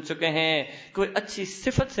محروم چکے ہیں, کوئی اچھی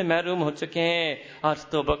صفت سے محروم ہو چکے ہیں, آج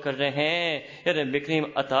توبہ کر رہے ہیں. یا رب کریم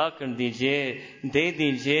عطا کر دیجئے, دے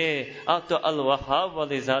دیجئے. آپ تو الوہاب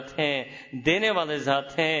والے ذات ہیں, دینے والے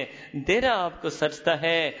ذات ہیں. دینا آپ کو سجدہ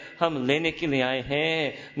ہے, ہم لینے کے لیے آئے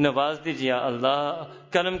ہیں. نواز دیجئے اللہ,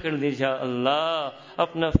 کرم کر دیجئے اللہ,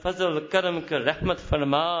 اپنا فضل کرم کر رحمت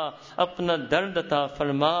فرما, اپنا درد عطا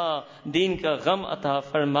فرما, دین کا غم عطا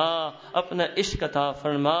فرما, اپنا عشق عطا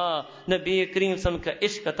فرما, نبی کریم صلی اللہ علیہ وسلم کا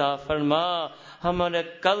عشق عطا فرما. ہمارے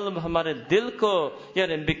قلب, ہمارے دل کو یا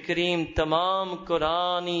رب کریم تمام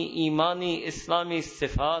قرآنی, ایمانی, اسلامی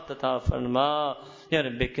صفات عطا فرما. یا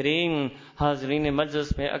رب کریم حاضرین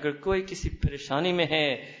مجلس میں اگر کوئی کسی پریشانی میں ہے,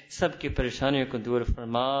 سب کی پریشانیوں کو دور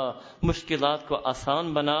فرما, مشکلات کو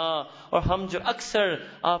آسان بنا. اور ہم جو اکثر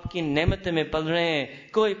آپ کی نعمتیں میں پل رہے ہیں,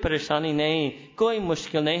 کوئی پریشانی نہیں, کوئی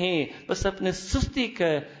مشکل نہیں, بس اپنے سستی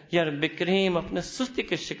کا یا رب کریم اپنے سستی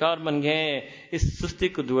کے شکار بن گئے, اس سستی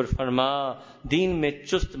کو دور فرما. دین میں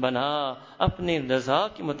چست بنا, اپنی رضا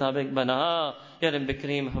کے مطابق بنا. یا رب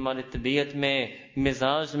کریم ہماری طبیعت میں,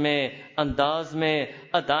 مزاج میں, انداز میں,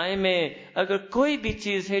 ادائیں میں اگر کوئی بھی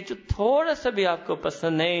چیز ہے جو تھوڑا سا بھی آپ کو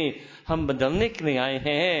پسند نہیں, ہم بدلنے کے لیے آئے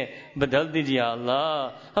ہیں, بدل دیجیے اللہ.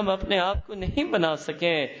 ہم اپنے آپ کو نہیں بنا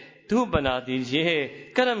سکیں, تو بنا دیجئے,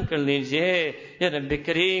 کرم کر لیجئے. یا رب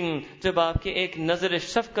کریم جب آپ کی ایک نظر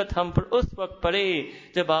شفقت ہم پر اس وقت پڑی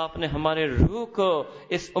جب آپ نے ہمارے روح کو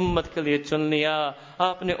اس امت کے لیے چن لیا,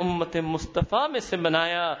 آپ نے امت مصطفیٰ میں سے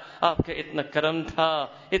بنایا, آپ کا اتنا کرم تھا,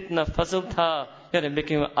 اتنا فضل تھا. یا رب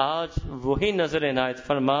کریم آج وہی نظر عنایت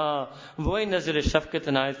فرما, وہی نظر شفقت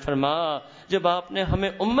عنایت فرما. جب آپ نے ہمیں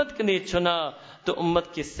امت کے لیے چنا تو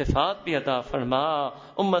امت کی صفات بھی عطا فرما,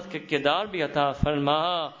 امت کے کردار بھی عطا فرما.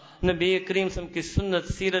 نبی کریم صلی اللہ علیہ وسلم کی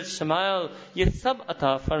سنت, سیرت, شمائل یہ سب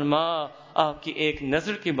عطا فرما. آپ کی ایک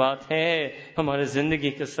نظر کی بات ہے, ہمارے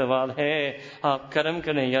زندگی کا سوال ہے. آپ کرم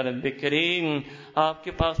کریں یا رب کریم. آپ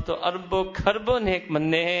کے پاس تو اربوں خربوں نیک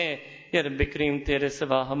بندے ہیں. یا رب کریم تیرے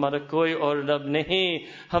سوا ہمارا کوئی اور رب نہیں.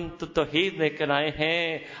 ہم تو توحید لے کر آئے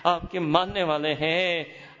ہیں, آپ کے ماننے والے ہیں.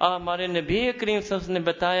 ہمارے نبی کریم صلی اللہ علیہ وسلم نے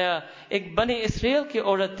بتایا, ایک بنی اسرائیل کی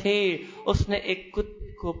عورت تھی, اس نے ایک کتے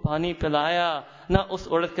کو پانی پلایا. نہ اس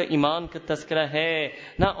عورت کا ایمان کا تذکرہ ہے,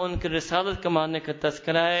 نہ ان کے رسالت کا ماننے کا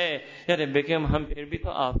تذکرہ ہے. یا رب کریم ہم پھر بھی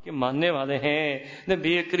تو آپ کے ماننے والے ہیں,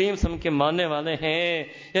 نبی کریم صلی اللہ علیہ وسلم کے ماننے والے ہیں.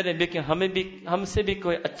 یا رب کریم ہم سے بھی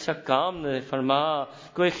کوئی اچھا کام دے فرما,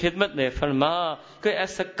 کوئی خدمت دے فرما, کوئی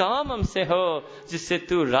ایسا کام ہم سے ہو جس سے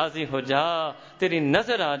تو راضی ہو جا, تیری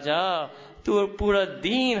نظر آ جا, تو پورا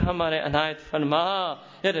دین ہمارے عنایت فرما.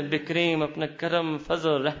 یا رب کریم اپنے کرم,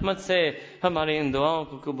 فضل, رحمت سے ہماری ان دعاؤں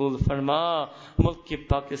کو قبول فرما. ملک کی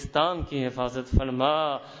پاکستان کی حفاظت فرما,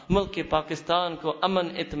 ملک کی پاکستان کو امن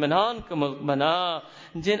اطمینان کا ملک بنا.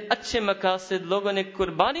 جن اچھے مقاصد لوگوں نے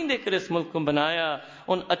قربانی دے کر اس ملک کو بنایا,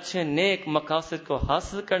 ان اچھے نیک مقاصد کو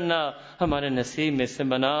حاصل کرنا ہمارے نصیب میں سے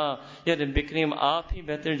بنا. یا رب کریم آپ ہی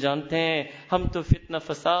بہتر جانتے ہیں, ہم تو فتنہ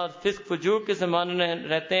فساد, فسق فجور کے زمانے میں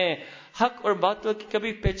رہتے ہیں, حق اور باطل کی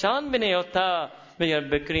کبھی پہچان بھی نہیں ہوتا. یا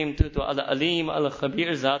رب کریم تو العلیم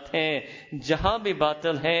الخبیر ذات ہیں, جہاں بھی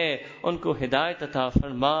باطل ہے ان کو ہدایت عطا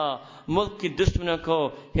فرما, ملک کی دشمنوں کو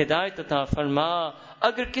ہدایت عطا فرما.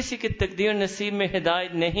 اگر کسی کی تقدیر نصیب میں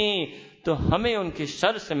ہدایت نہیں تو ہمیں ان کی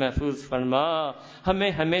شر سے محفوظ فرما, ہمیں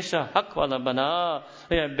ہمیشہ حق والا بنا.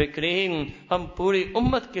 یا رب کریم ہم پوری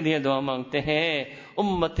امت کے لیے دعا مانگتے ہیں,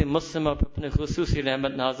 امت مسلمہ پر اپنے خصوصی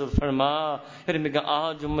رحمت نازل فرما.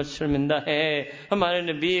 آج امت شرمندہ ہے, ہمارے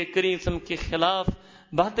نبی کریم صلی اللہ علیہ وسلم کے خلاف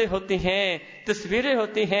باتیں ہوتی ہیں, تصویریں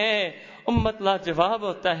ہوتی ہیں, امت لاجواب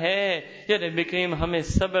ہوتا ہے. یا رب کریم ہمیں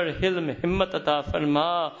صبر, حلم, ہمت عطا فرما,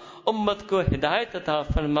 امت کو ہدایت عطا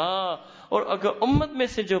فرما. اور اگر امت میں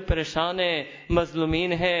سے جو پریشان ہیں,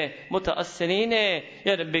 مظلومین ہیں, متاثرین ہیں,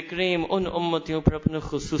 یا رب کریم ان امتیوں پر اپنے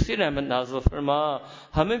خصوصی رحمت نازل فرما.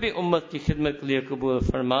 ہمیں بھی امت کی خدمت کے لیے قبول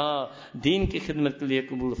فرما, دین کی خدمت کے لیے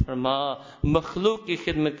قبول فرما, مخلوق کی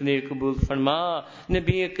خدمت کے لیے قبول فرما.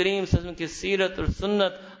 نبی کریم صلی اللہ علیہ وسلم کی سیرت اور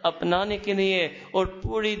سنت اپنانے کے لیے اور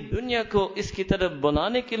پوری دنیا کو اس کی طرف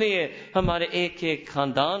بلانے کے لیے ہمارے ایک ایک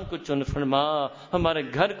خاندان کو چن فرما, ہمارے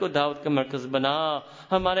گھر کو دعوت کا مرکز بنا,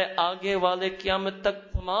 ہمارے آگے والے قیامت تک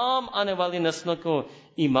تمام آنے والی نسلوں کو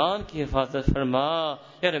ایمان کی حفاظت فرما.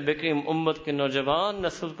 یا رب کریم امت کے نوجوان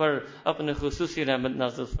نسل پر اپنے خصوصی رحمت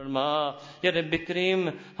نازل فرما، یا رب کریم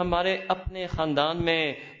ہمارے اپنے خاندان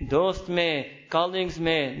میں، دوست میں، کالنگز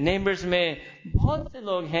میں، نیبرز میں بہت سے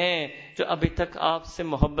لوگ ہیں جو ابھی تک آپ سے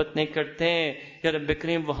محبت نہیں کرتے، یا رب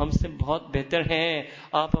کریم وہ ہم سے بہت بہتر ہیں،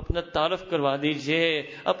 آپ اپنا تعارف کروا دیجئے،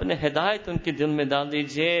 اپنے ہدایت ان کے دل میں ڈال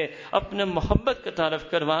دیجئے، اپنے محبت کا تعارف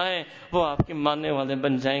کروائیں، وہ آپ کے ماننے والے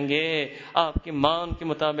بن جائیں گے، آپ کے مان کے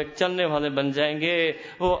مطابق چلنے والے بن جائیں گے،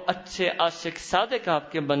 وہ اچھے عاشق صادق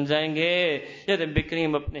آپ کے بن جائیں گے۔ یا رب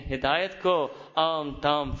کریم اپنے ہدایت کو عام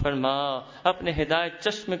تام فرما، اپنے ہدایت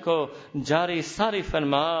چشم کو جاری ساری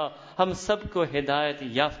فرما، ہم سب کو ہدایت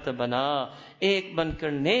یافتہ بنا، ایک بن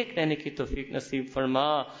کر نیک رہنے کی توفیق نصیب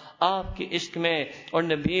فرما۔ آپ کے عشق میں اور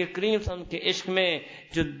نبی کریم صلی اللہ علیہ وسلم کے عشق میں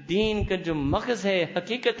جو دین کا جو مغز ہے،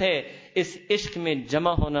 حقیقت ہے، اس عشق میں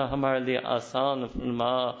جمع ہونا ہمارے لیے آسان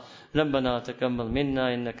فرما۔ ربنا تقبل منا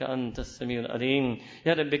انك انت السميع العليم۔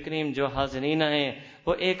 یا رب کریم جو حاضرین ہیں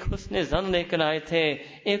وہ ایک حسن ظن لے کر آئے تھے،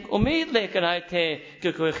 ایک امید لے کر آئے تھے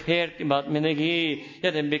کہ کوئی خیر کی بات ملے گی،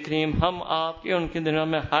 یا رب کریم ہم آپ کے ان کے دلوں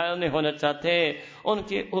میں حائل نہیں ہونا چاہتے، ان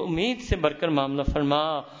کی امید سے بڑھ کر معاملہ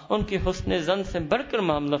فرما، ان کی حسن ظن سے بڑھ کر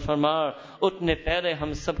معاملہ فرما، اتنے پہلے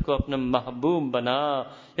ہم سب کو اپنا محبوب بنا۔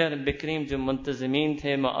 یا رب کریم جو منتظمین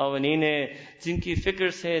تھے، معاونین، جن کی فکر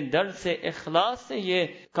سے، درد سے، اخلاص سے یہ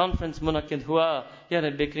کانفرنس منعقد ہوا، یا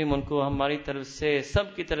رب کریم ان کو ہماری طرف سے،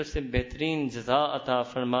 سب کی طرف سے بہترین جزا عطا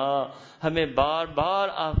فرما، ہمیں بار بار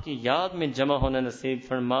آپ کی یاد میں جمع ہونا نصیب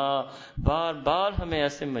فرما، بار بار ہمیں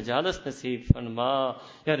ایسے مجالس نصیب فرما۔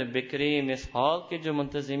 یا رب کریم اس ہال کے جو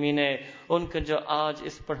منتظمین ہیں، ان کا جو آج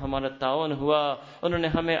اس پر ہمارا تعاون ہوا، انہوں نے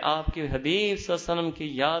ہمیں آپ کے حبیب صلی اللہ علیہ وسلم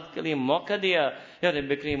کی یاد کے لیے موقع دیا، یا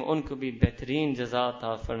رب کریم ان کو بھی بہترین جزا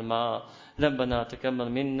عطا فرما۔ ربنا تقبل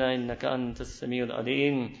منا انك انت السميع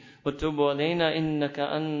العليم وتب علينا انك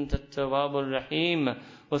انت التواب الرحيم،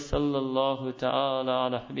 وصلى الله تعالى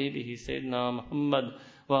على حبيبه سيدنا محمد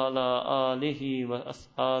وعلى آله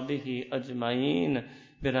واصحابه اجمعين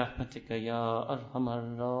برحمتك يا ارحم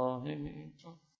الراحمين۔